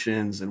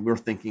organizations, and we're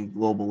thinking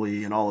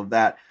globally and all of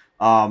that.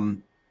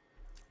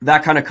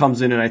 that kind of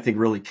comes in and I think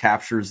really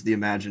captures the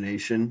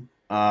imagination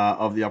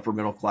of the upper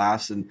middle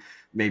class, and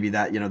maybe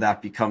that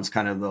that becomes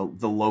kind of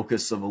the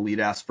locus of elite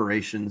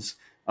aspirations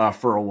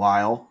for a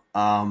while.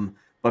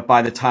 But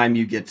by the time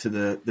you get to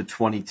the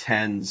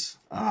 2010s,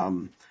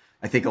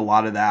 I think a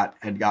lot of that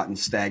had gotten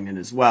stagnant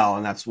as well,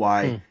 and that's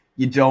why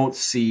you don't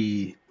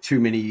see too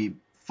many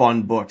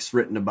fun books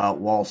written about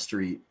Wall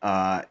Street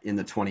in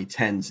the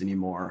 2010s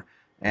anymore,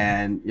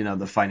 and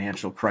the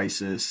financial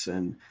crisis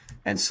and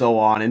so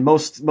on. And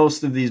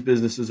most of these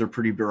businesses are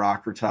pretty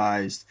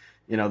bureaucratized.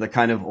 The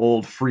kind of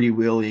old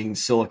freewheeling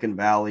Silicon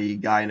Valley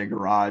guy in a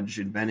garage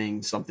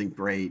inventing something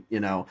great,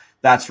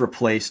 that's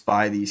replaced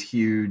by these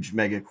huge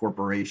mega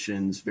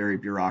corporations, very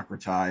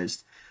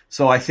bureaucratized.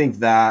 So I think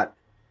that,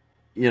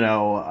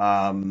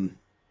 that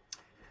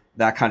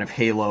kind of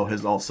halo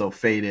has also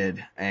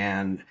faded,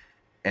 and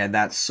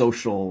that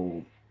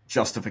social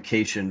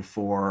justification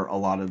for a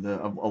lot of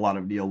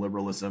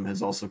neoliberalism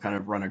has also kind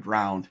of run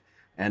aground.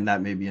 And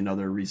that may be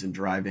another reason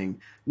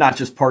driving not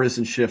just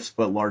partisan shifts,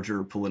 but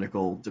larger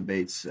political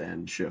debates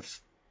and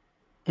shifts.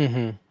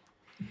 Mm-hmm.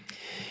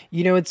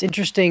 It's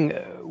interesting.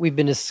 We've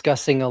been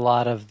discussing a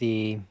lot of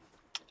the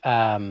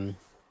dynamics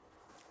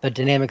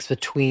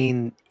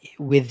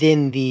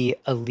within the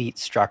elite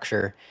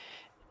structure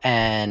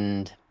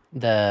and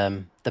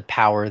the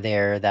power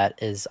there that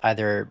is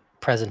either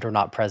present or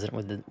not present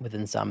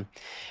within some.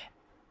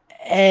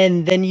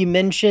 And then you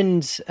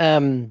mentioned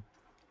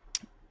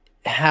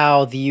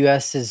how the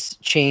U.S. has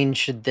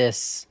changed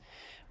this.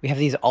 We have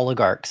these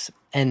oligarchs,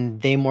 and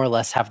they more or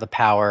less have the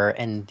power,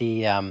 and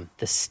the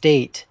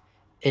state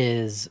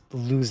is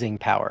losing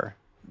power.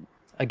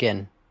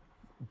 Again,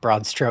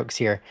 broad strokes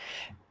here.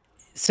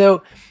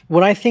 So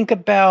when I think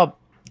about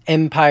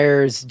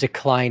empires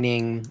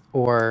declining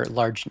or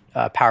large,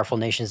 powerful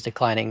nations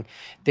declining,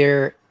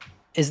 there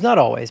is not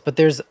always, but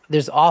there's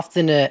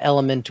often an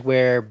element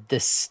where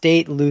the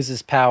state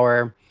loses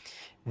power.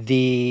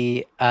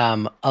 The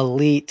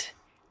elite,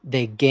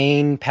 they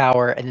gain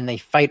power, and then they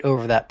fight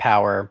over that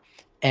power,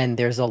 and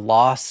there's a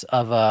loss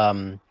of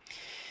a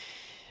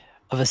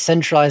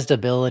centralized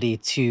ability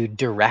to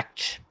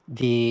direct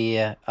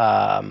the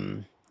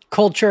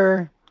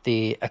culture,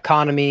 the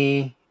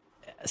economy,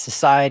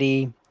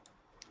 society,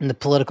 and the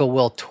political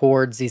will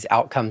towards these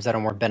outcomes that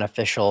are more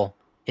beneficial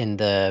in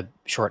the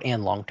short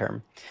and long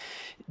term.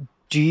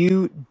 Do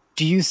you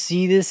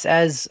see this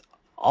as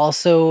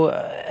also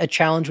a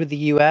challenge with the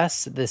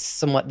U.S.,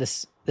 this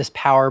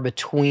power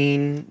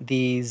between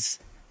these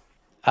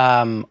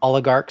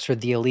oligarchs or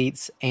the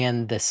elites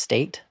and the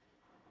state?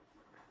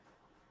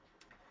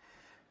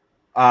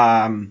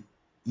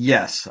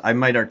 Yes, I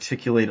might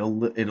articulate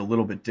it a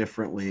little bit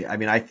differently. I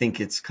mean, I think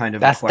it's kind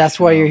of that's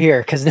why you're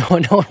here, because no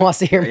one wants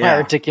to hear my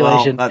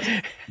articulation. Well,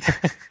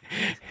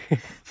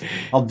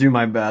 I'll do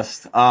my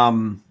best.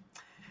 I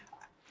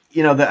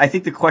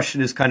think the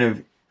question is kind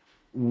of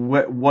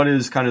what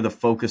is kind of the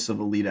focus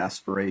of elite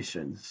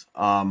aspirations,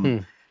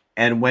 and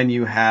when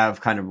you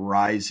have kind of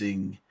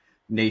rising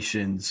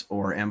nations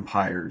or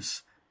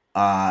empires,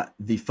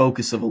 the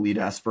focus of elite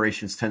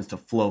aspirations tends to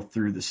flow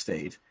through the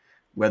state,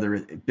 whether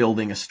it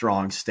building a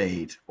strong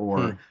state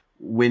or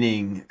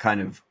winning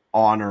kind of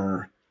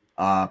honor,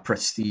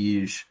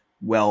 prestige,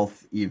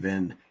 wealth,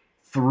 even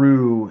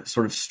through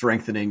sort of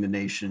strengthening the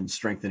nation,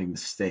 strengthening the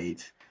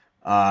state,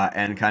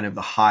 and kind of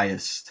the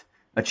highest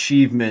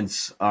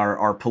achievements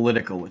are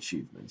political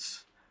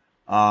achievements.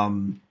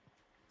 And,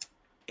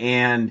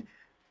 I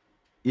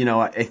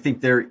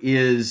think there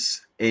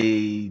is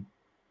a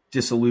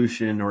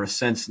dissolution or a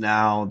sense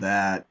now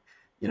that,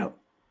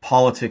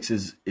 politics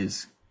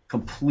is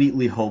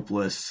completely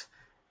hopeless.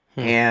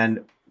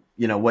 And,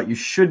 what you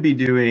should be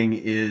doing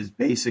is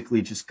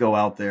basically just go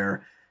out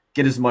there,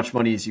 get as much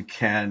money as you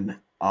can,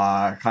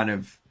 kind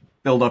of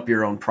build up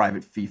your own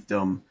private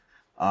fiefdom,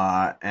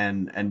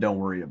 and don't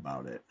worry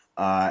about it.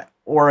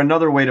 Or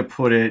another way to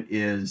put it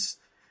is,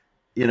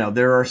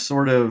 there are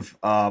sort of,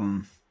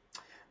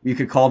 you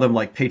could call them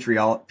like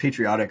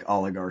patriotic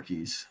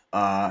oligarchies,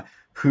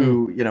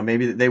 who,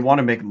 maybe they want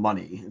to make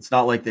money. It's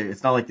not like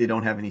they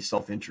don't have any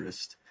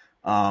self-interest.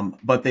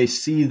 But they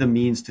see the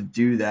means to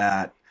do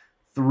that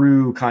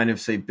through kind of,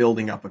 say,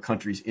 building up a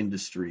country's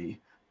industry,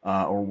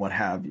 or what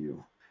have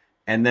you.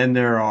 And then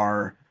there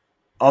are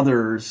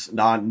others,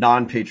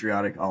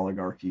 non-patriotic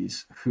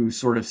oligarchies, who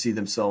sort of see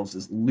themselves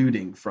as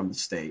looting from the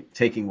state,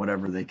 taking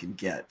whatever they can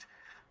get.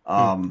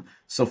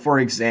 So, for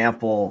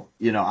example,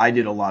 I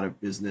did a lot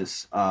of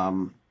business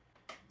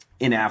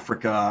in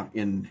Africa,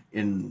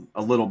 in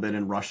a little bit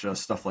in Russia,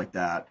 stuff like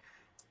that.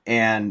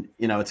 And,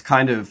 it's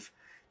kind of,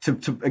 to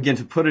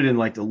put it in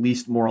like the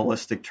least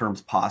moralistic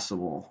terms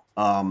possible,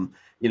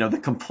 the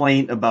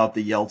complaint about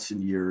the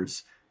Yeltsin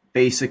years,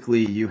 basically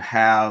you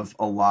have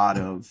a lot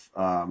of,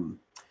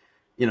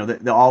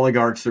 the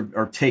oligarchs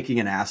are taking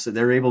an asset.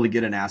 They're able to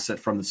get an asset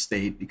from the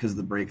state because of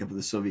the breakup of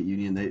the Soviet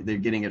Union. They're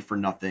getting it for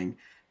nothing.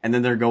 And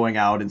then they're going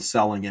out and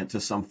selling it to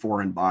some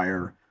foreign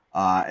buyer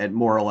at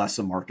more or less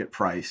a market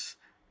price.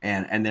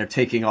 And they're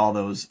taking all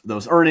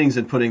those earnings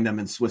and putting them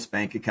in Swiss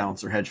bank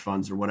accounts or hedge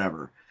funds or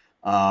whatever.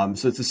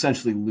 So it's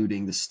essentially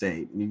looting the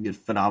state, and you get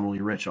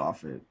phenomenally rich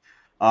off it.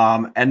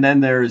 And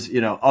then there's,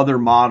 other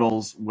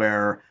models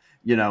where,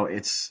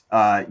 it's,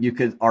 you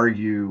could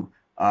argue,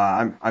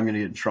 I'm going to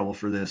get in trouble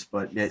for this,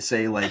 but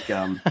say like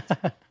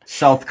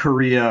South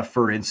Korea,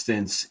 for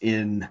instance,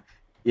 in,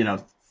 you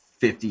know,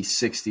 50s,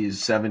 60s,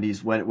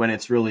 70s, when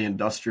it's really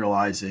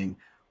industrializing,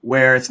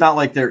 where it's not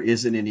like there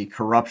isn't any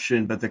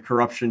corruption, but the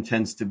corruption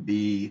tends to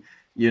be,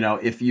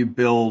 if you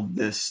build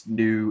this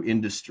new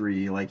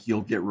industry, like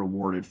you'll get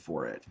rewarded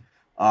for it.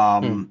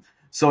 Hmm.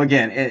 So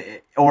again,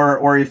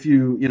 or if if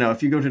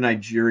you go to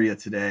Nigeria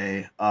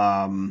today,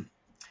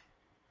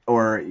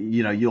 or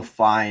you'll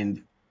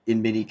find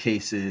in many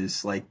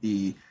cases like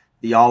the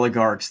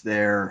oligarchs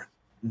there,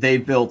 they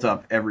built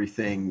up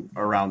everything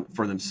around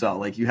for themselves.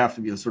 Like you have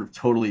to be sort of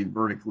totally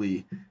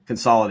vertically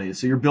consolidated.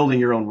 So you're building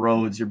your own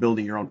roads, you're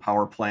building your own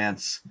power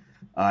plants,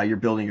 you're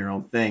building your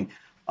own thing,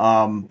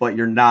 but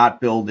you're not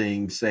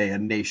building, say, a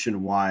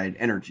nationwide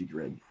energy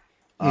grid.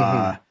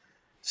 Mm-hmm.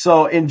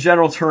 So in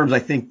general terms, I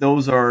think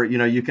those are,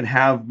 you can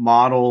have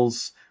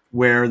models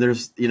where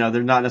there's,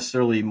 they're not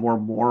necessarily more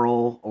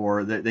moral,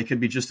 or they could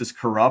be just as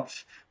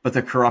corrupt, but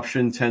the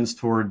corruption tends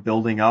toward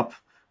building up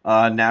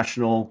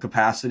national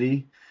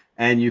capacity.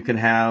 And you can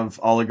have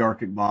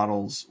oligarchic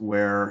models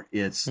where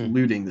it's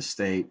looting the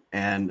state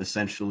and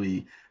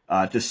essentially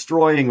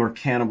destroying or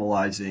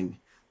cannibalizing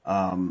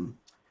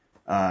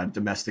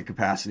domestic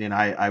capacity. And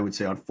I would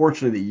say,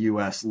 unfortunately, the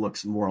U.S.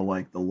 looks more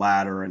like the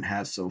latter and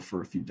has so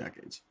for a few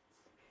decades.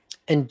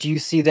 And do you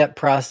see that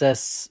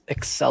process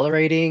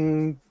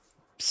accelerating,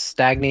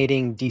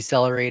 stagnating,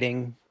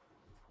 decelerating?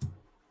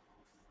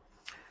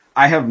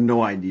 I have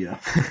no idea.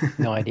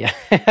 No idea.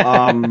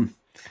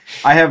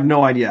 I have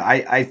no idea.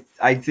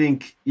 I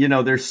think,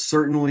 there's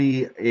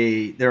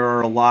certainly there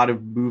are a lot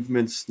of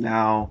movements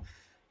now,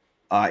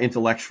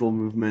 intellectual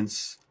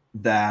movements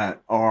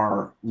that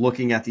are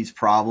looking at these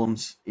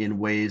problems in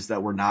ways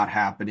that were not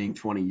happening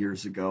 20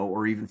 years ago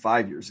or even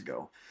 5 years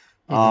ago.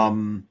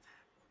 Mm-hmm.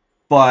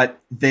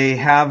 But they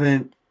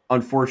haven't,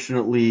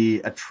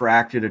 unfortunately,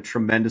 attracted a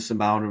tremendous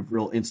amount of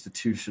real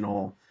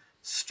institutional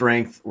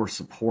strength or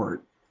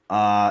support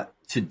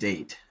to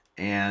date.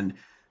 And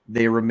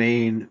they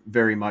remain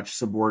very much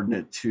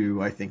subordinate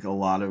to, I think, a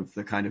lot of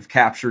the kind of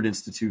captured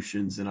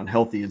institutions and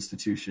unhealthy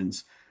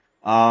institutions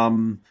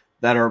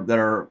that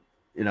are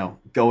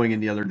going in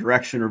the other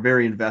direction, or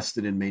very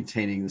invested in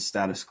maintaining the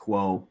status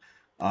quo,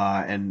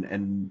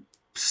 and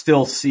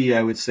still see,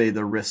 I would say,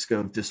 the risk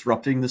of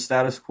disrupting the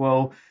status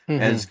quo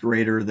as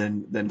greater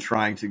than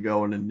trying to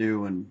go in a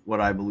new and what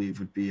I believe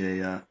would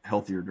be a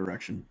healthier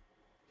direction.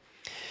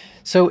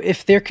 So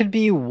if there could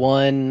be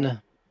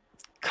one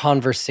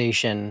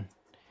conversation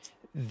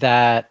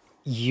that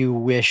you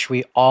wish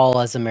we all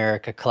as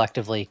America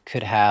collectively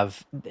could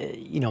have,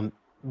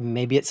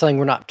 maybe it's something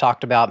we're not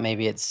talked about,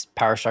 maybe it's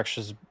power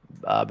structures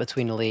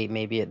between elite,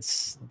 maybe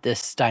it's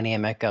this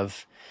dynamic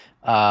of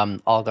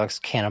oligarchs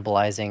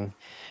cannibalizing.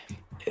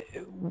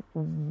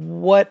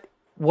 What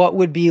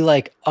would be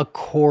like a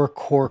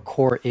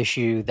core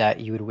issue that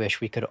you would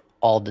wish we could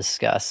all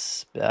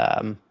discuss?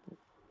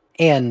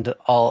 And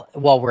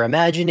while we're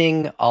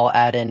imagining, I'll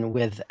add in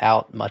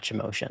without much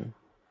emotion.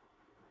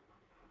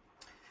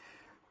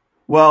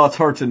 Well, it's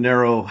hard to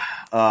narrow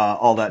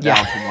all that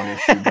down to one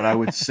issue, but I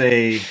would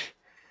say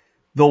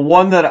the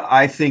one that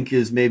I think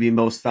is maybe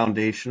most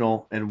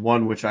foundational, and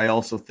one which I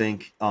also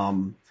think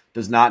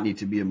does not need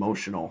to be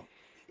emotional,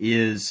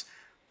 is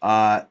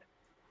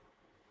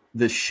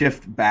the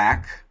shift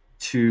back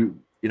to,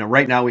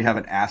 right now we have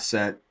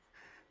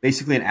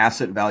basically an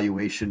asset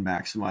valuation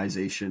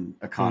maximization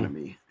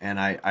economy. And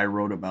I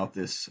wrote about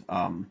this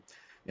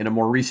in a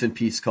more recent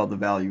piece called The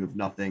Value of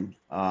Nothing,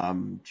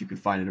 which you can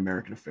find in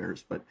American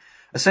Affairs. But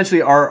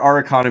essentially, our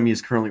economy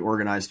is currently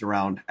organized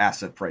around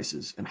asset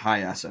prices and high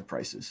asset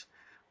prices.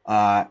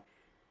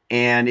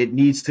 And it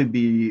needs to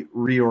be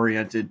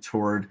reoriented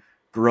toward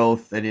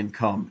growth and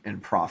income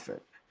and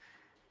profit.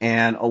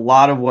 And a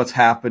lot of what's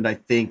happened, I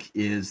think,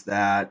 is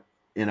that,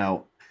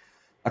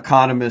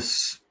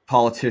 economists,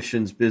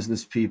 politicians,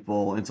 business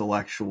people,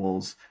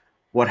 intellectuals,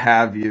 what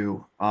have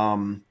you,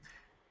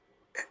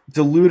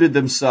 deluded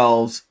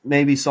themselves,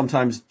 maybe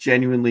sometimes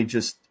genuinely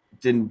just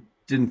didn't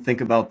think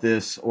about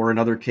this, or in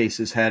other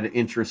cases had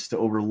interest to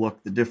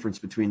overlook the difference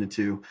between the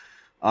two,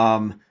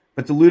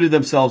 but deluded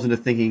themselves into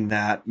thinking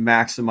that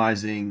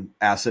maximizing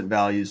asset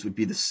values would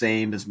be the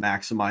same as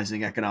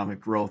maximizing economic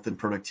growth and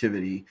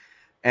productivity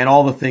and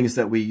all the things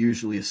that we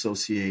usually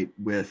associate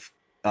with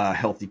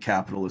healthy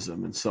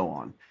capitalism and so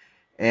on.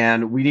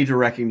 And we need to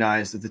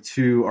recognize that the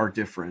two are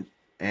different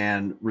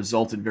and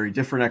result in very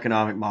different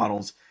economic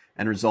models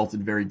and result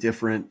in very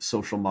different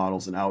social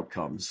models and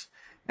outcomes.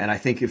 And I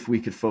think if we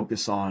could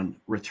focus on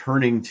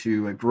returning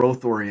to a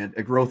growth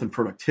and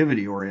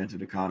productivity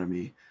oriented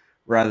economy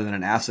rather than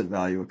an asset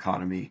value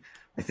economy,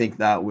 I think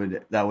that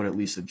would at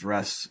least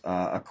address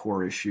a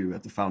core issue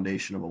at the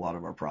foundation of a lot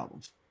of our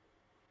problems.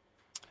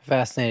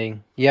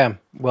 Fascinating. Yeah.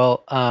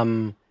 Well,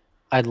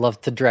 I'd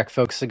love to direct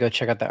folks to go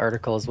check out that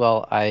article as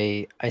well.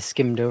 I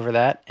skimmed over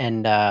that,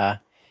 and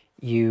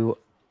You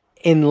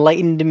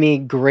enlightened me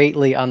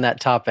greatly on that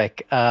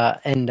topic,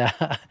 and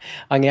I'm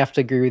gonna have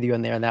to agree with you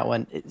on that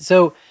one.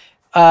 So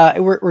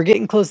we're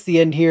getting close to the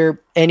end here.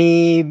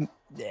 Any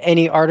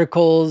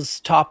articles,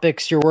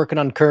 topics you're working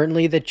on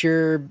currently that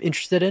you're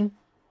interested in?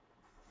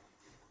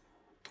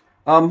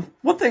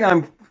 One thing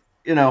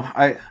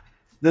I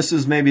this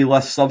is maybe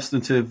less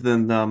substantive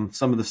than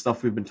some of the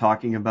stuff we've been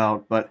talking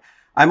about, but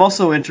I'm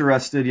also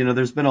interested.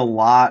 There's been a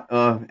lot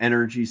of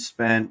energy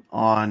spent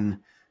on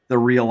the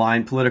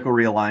political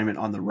realignment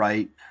on the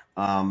right,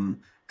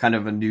 kind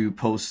of a new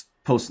post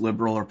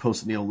liberal or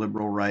post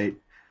neoliberal right,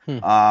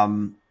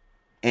 Hmm.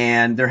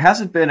 and there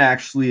hasn't been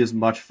actually as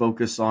much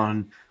focus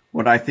on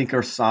what I think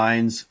are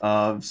signs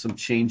of some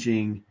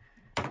changing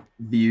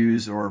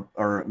views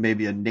or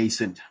maybe a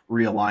nascent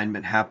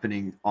realignment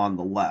happening on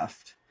the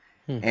left.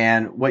 Hmm.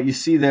 And what you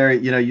see there,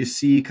 you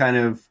see kind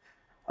of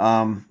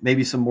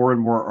maybe some more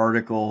and more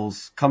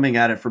articles coming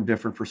at it from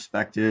different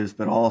perspectives,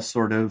 but all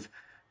sort of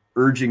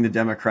urging the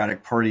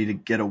Democratic Party to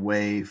get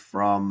away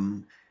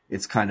from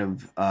its kind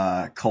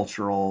of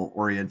cultural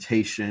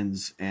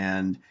orientations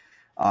and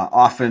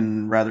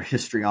often rather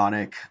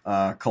histrionic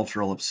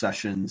cultural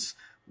obsessions,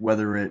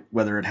 whether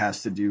it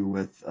has to do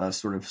with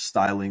sort of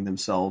styling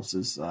themselves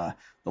as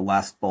the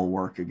last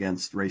bulwark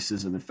against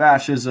racism and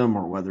fascism,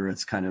 or whether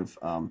it's kind of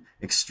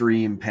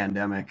extreme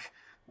pandemic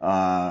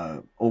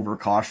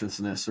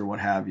overcautiousness or what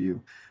have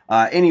you.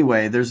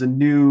 Anyway, there's a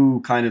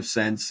new kind of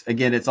sense.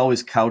 Again, it's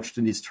always couched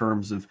in these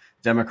terms of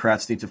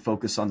Democrats need to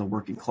focus on the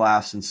working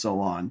class and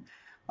so on.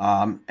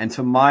 And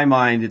to my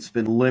mind, it's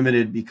been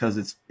limited because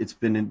it's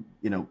been in,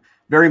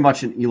 very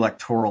much in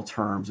electoral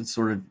terms. It's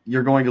sort of,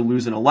 you're going to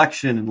lose an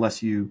election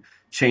unless you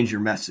change your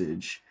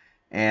message.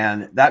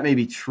 And that may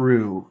be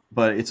true,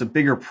 but it's a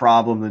bigger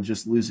problem than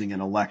just losing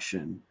an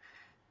election.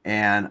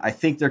 And I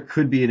think there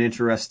could be an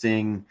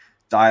interesting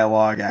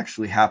dialogue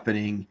actually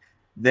happening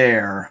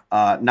there,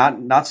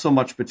 not so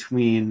much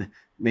between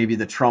maybe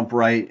the Trump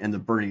right and the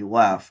Bernie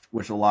left,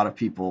 which a lot of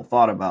people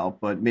thought about,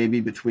 but maybe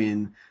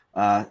between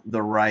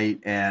the right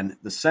and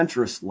the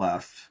centrist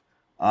left,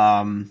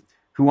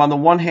 who on the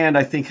one hand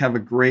I think have a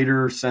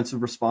greater sense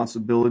of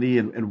responsibility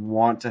and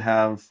want to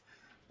have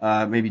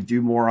maybe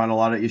do more on a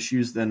lot of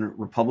issues than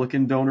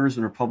Republican donors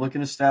and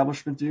Republican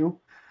establishment do,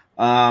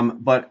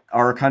 but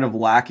are kind of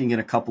lacking in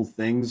a couple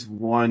things.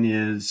 One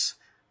is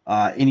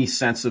any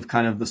sense of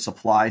kind of the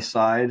supply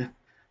side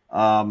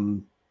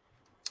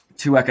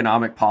to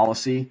economic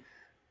policy.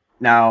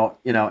 Now,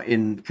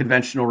 in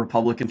conventional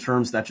Republican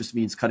terms, that just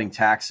means cutting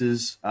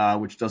taxes,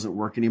 which doesn't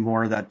work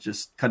anymore. That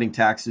just cutting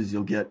taxes,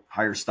 you'll get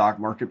higher stock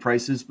market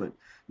prices, but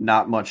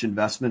not much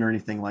investment or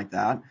anything like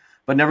that.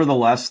 But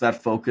nevertheless,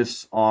 that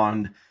focus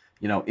on,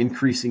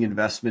 increasing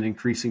investment,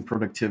 increasing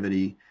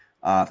productivity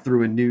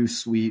through a new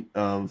suite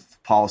of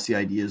policy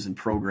ideas and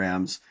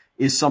programs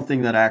is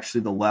something that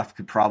actually the left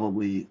could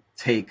probably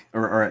take,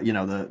 or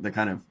the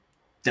kind of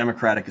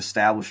Democratic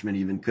establishment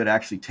even could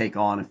actually take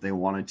on if they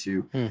wanted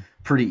to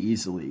pretty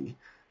easily.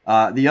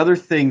 The other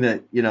thing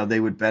that, they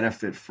would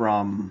benefit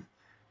from,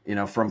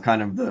 from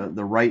kind of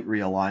the right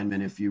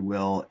realignment, if you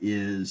will,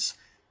 is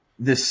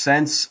this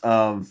sense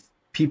of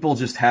people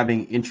just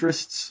having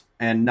interests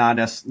and not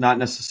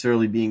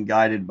necessarily being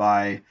guided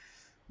by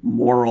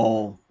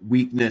moral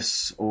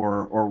weakness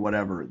or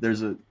whatever.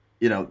 There's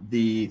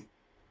the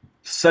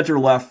center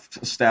left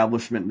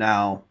establishment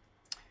now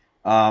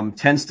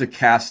tends to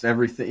cast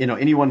everything,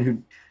 anyone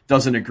who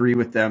doesn't agree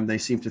with them, they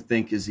seem to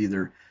think is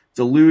either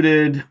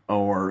deluded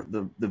or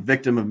the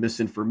victim of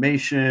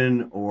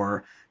misinformation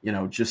or,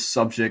 just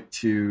subject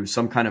to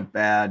some kind of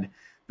bad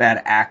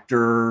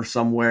actor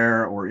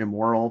somewhere or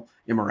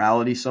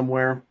immorality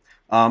somewhere.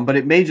 But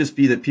it may just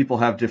be that people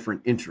have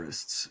different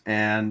interests,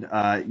 and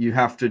you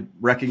have to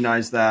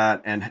recognize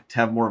that and to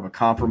have more of a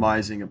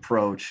compromising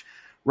approach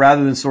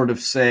rather than sort of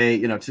say,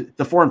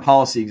 the foreign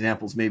policy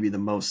examples may be the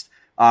most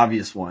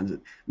obvious ones. It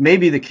may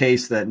be the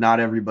case that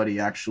not everybody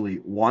actually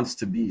wants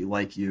to be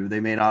like you. They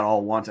may not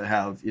all want to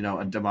have,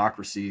 a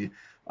democracy,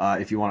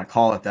 if you want to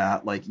call it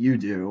that, like you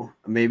do.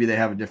 Maybe they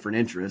have a different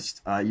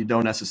interest. You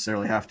don't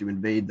necessarily have to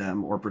invade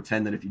them or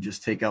pretend that if you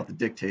just take out the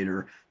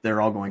dictator, they're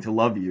all going to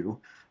love you.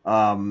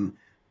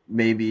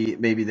 Maybe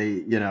they,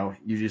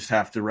 you just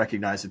have to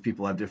recognize that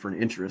people have different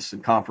interests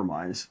and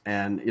compromise.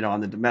 And,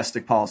 on the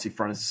domestic policy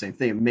front, it's the same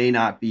thing. It may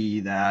not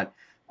be that,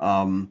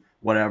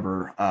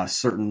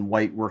 certain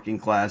white working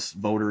class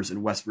voters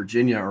in West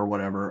Virginia or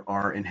whatever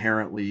are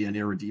inherently and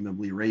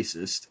irredeemably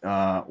racist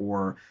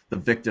or the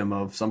victim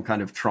of some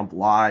kind of Trump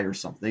lie or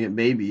something. It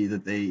may be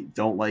that they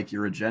don't like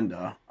your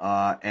agenda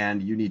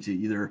and you need to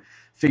either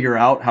figure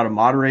out how to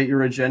moderate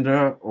your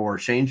agenda or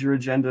change your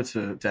agenda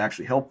to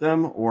actually help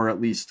them, or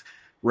at least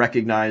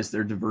recognize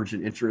their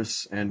divergent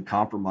interests and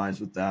compromise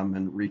with them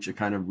and reach a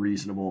kind of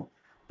reasonable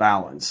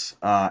balance.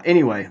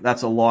 Anyway,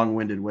 that's a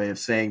long-winded way of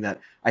saying that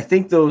I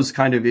think those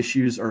kind of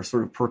issues are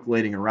sort of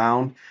percolating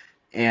around,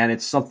 and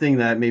it's something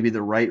that maybe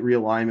the right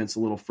realignment's a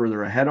little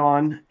further ahead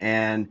on.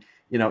 And,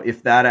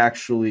 if that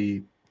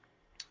actually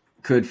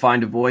could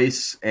find a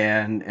voice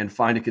and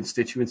find a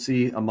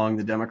constituency among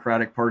the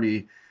Democratic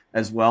Party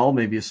as well,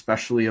 maybe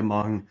especially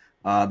among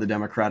the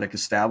Democratic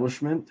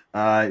establishment,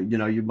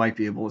 you might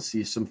be able to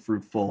see some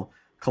fruitful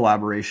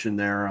collaboration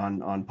there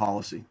on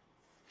policy.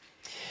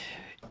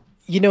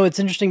 It's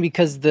interesting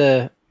because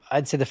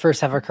I'd say the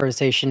first half of our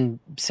conversation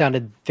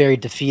sounded very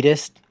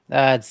defeatist.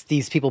 It's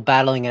these people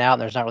battling it out,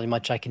 and there's not really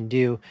much I can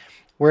do.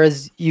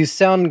 Whereas you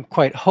sound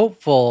quite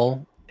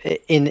hopeful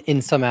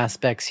in some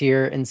aspects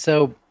here. And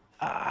so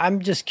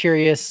I'm just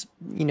curious,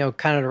 kind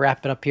of to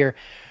wrap it up here,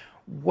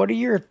 what are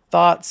your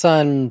thoughts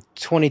on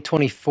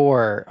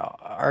 2024?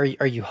 Are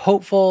you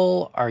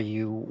hopeful? Are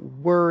you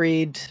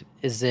worried?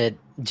 Is it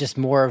just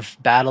more of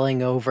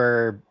battling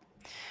over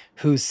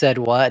who said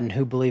what and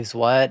who believes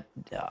what?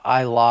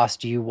 I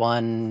lost, you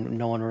won.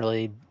 No one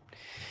really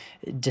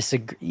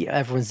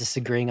everyone's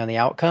disagreeing on the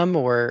outcome,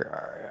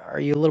 or are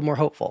you a little more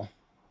hopeful?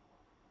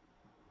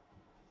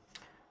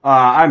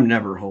 I'm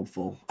never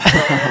hopeful,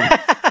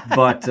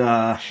 but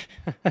no.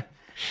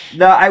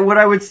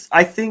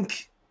 I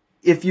think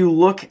if you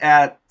look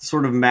at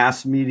sort of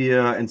mass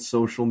media and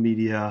social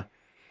media,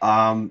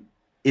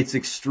 it's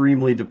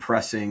extremely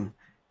depressing.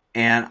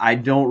 And I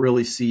don't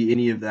really see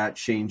any of that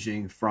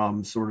changing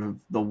from sort of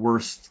the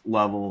worst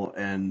level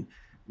and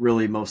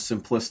really most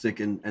simplistic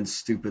and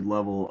stupid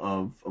level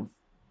of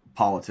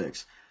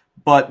politics.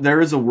 But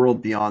there is a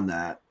world beyond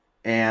that.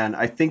 And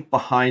I think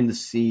behind the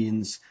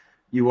scenes,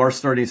 you are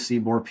starting to see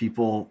more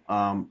people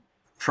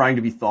trying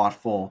to be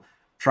thoughtful,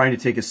 trying to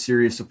take a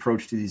serious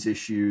approach to these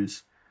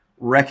issues,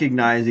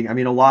 recognizing,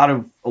 a lot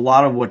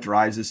of what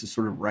drives this is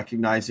sort of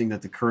recognizing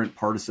that the current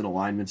partisan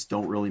alignments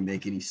don't really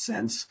make any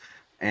sense.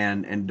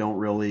 And don't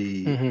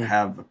really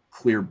have a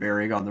clear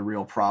bearing on the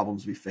real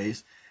problems we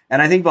face.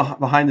 And I think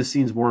behind the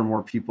scenes, more and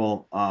more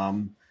people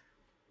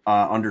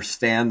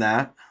understand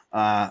that.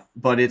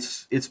 But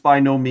it's by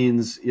no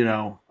means,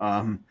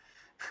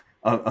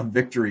 a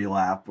victory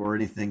lap or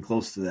anything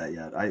close to that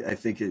yet. I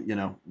think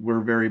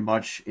we're very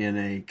much in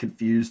a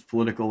confused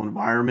political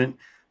environment.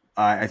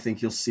 I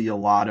think you'll see a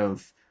lot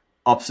of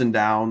ups and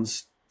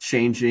downs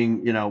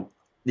changing. The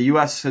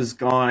U.S. has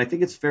gone, I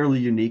think it's fairly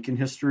unique in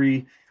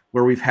history,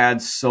 where we've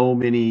had so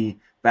many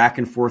back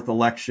and forth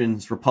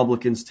elections.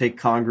 Republicans take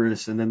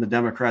Congress and then the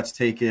Democrats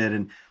take it,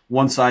 and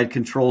one side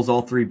controls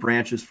all three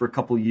branches for a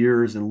couple of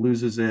years and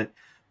loses it.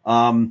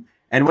 And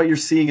what you're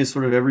seeing is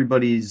sort of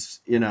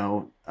everybody's,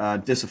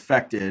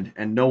 disaffected,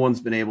 and no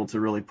one's been able to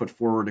really put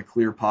forward a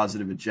clear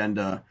positive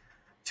agenda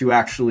to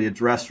actually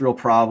address real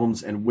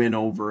problems and win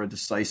over a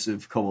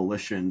decisive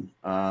coalition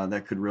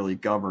that could really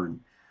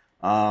govern.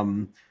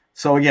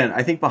 So again,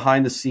 I think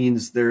behind the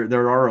scenes,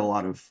 there are a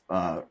lot of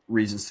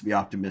reasons to be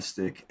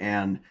optimistic.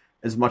 And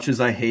as much as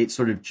I hate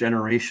sort of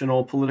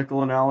generational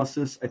political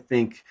analysis, I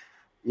think,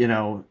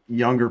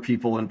 younger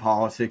people in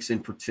politics in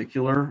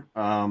particular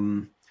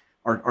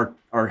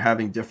are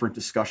having different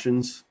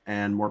discussions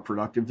and more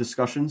productive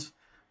discussions.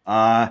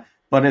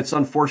 But it's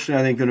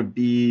unfortunately, I think, going to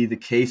be the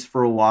case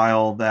for a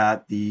while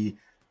that the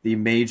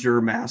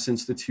major mass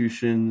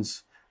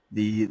institutions,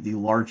 the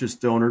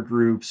largest donor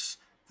groups,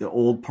 the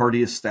old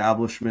party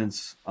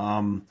establishments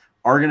are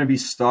going to be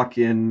stuck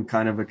in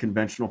kind of a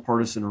conventional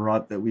partisan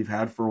rut that we've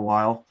had for a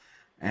while.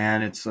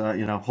 And it's,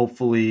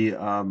 hopefully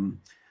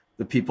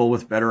the people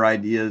with better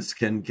ideas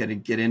can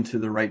get into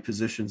the right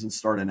positions and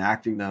start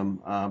enacting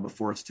them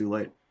before it's too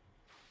late.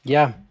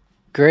 Yeah,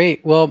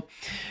 great. Well,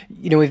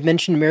 we've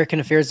mentioned American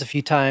Affairs a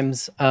few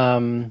times.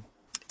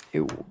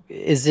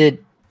 Is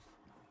it,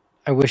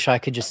 I wish I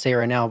could just say it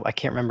right now, I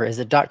can't remember. Is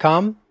it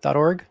 .com,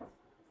 .org?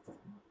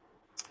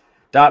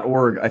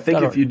 .org. I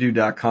think if you do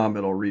 .com,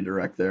 it'll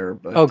redirect there.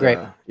 But, oh, great.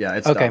 Yeah,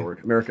 it's okay.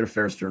 .org.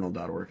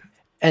 AmericanAffairsJournal.org.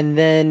 And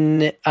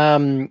then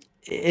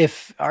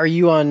are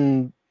you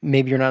on,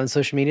 maybe you're not on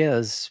social media, I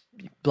was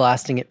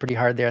blasting it pretty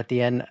hard there at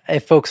the end.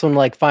 If folks want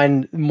to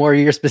find more of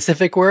your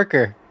specific work,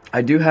 or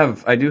I do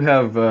have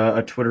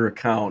a Twitter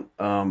account.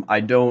 I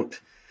don't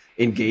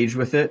engage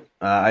with it.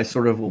 I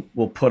sort of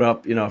will put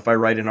up, if I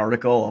write an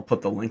article, I'll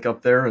put the link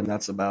up there, and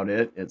that's about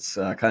it. It's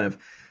kind of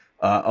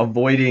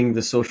avoiding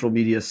the social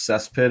media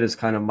cesspit is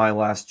kind of my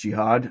last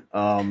jihad.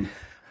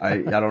 I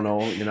don't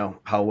know,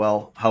 how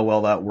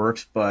well that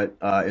works, but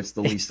it's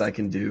the least I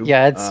can do.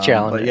 Yeah, it's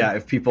challenging. But yeah,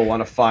 if people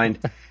want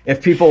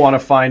to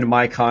find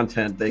my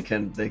content, they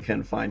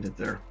can find it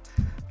there.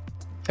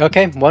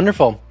 Okay,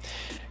 wonderful.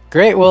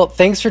 Great. Well,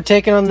 thanks for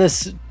taking on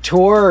this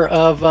tour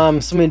of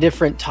so many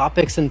different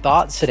topics and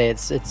thoughts today.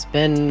 It's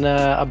been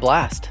a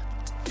blast.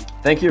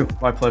 Thank you.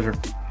 My pleasure.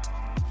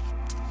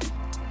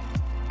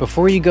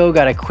 Before you go,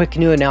 got a quick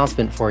new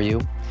announcement for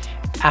you.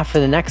 After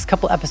the next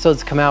couple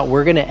episodes come out,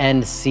 we're going to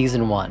end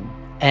season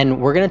 1.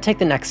 And we're going to take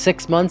the next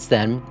 6 months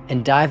then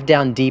and dive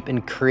down deep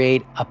and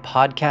create a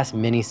podcast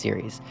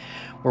mini-series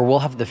where we'll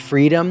have the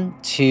freedom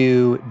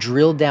to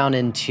drill down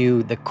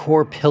into the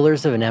core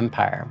pillars of an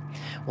empire.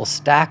 We'll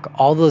stack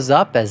all those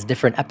up as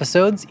different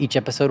episodes. Each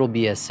episode will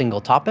be a single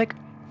topic.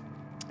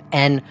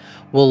 And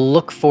we'll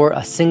look for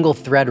a single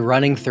thread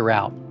running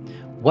throughout.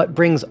 What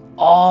brings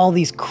all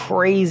these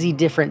crazy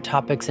different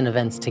topics and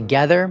events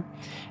together,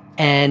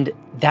 And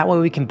that way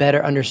we can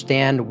better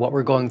understand what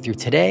we're going through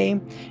today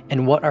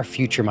and what our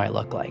future might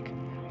look like.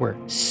 We're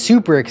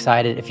super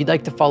excited. If you'd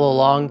like to follow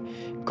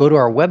along, go to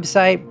our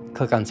website,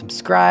 click on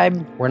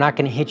subscribe. We're not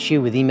going to hit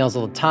you with emails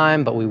all the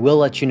time, but we will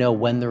let you know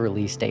when the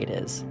release date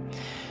is.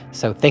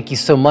 So thank you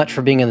so much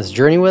for being on this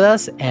journey with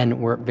us, and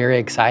we're very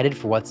excited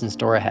for what's in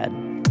store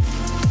ahead.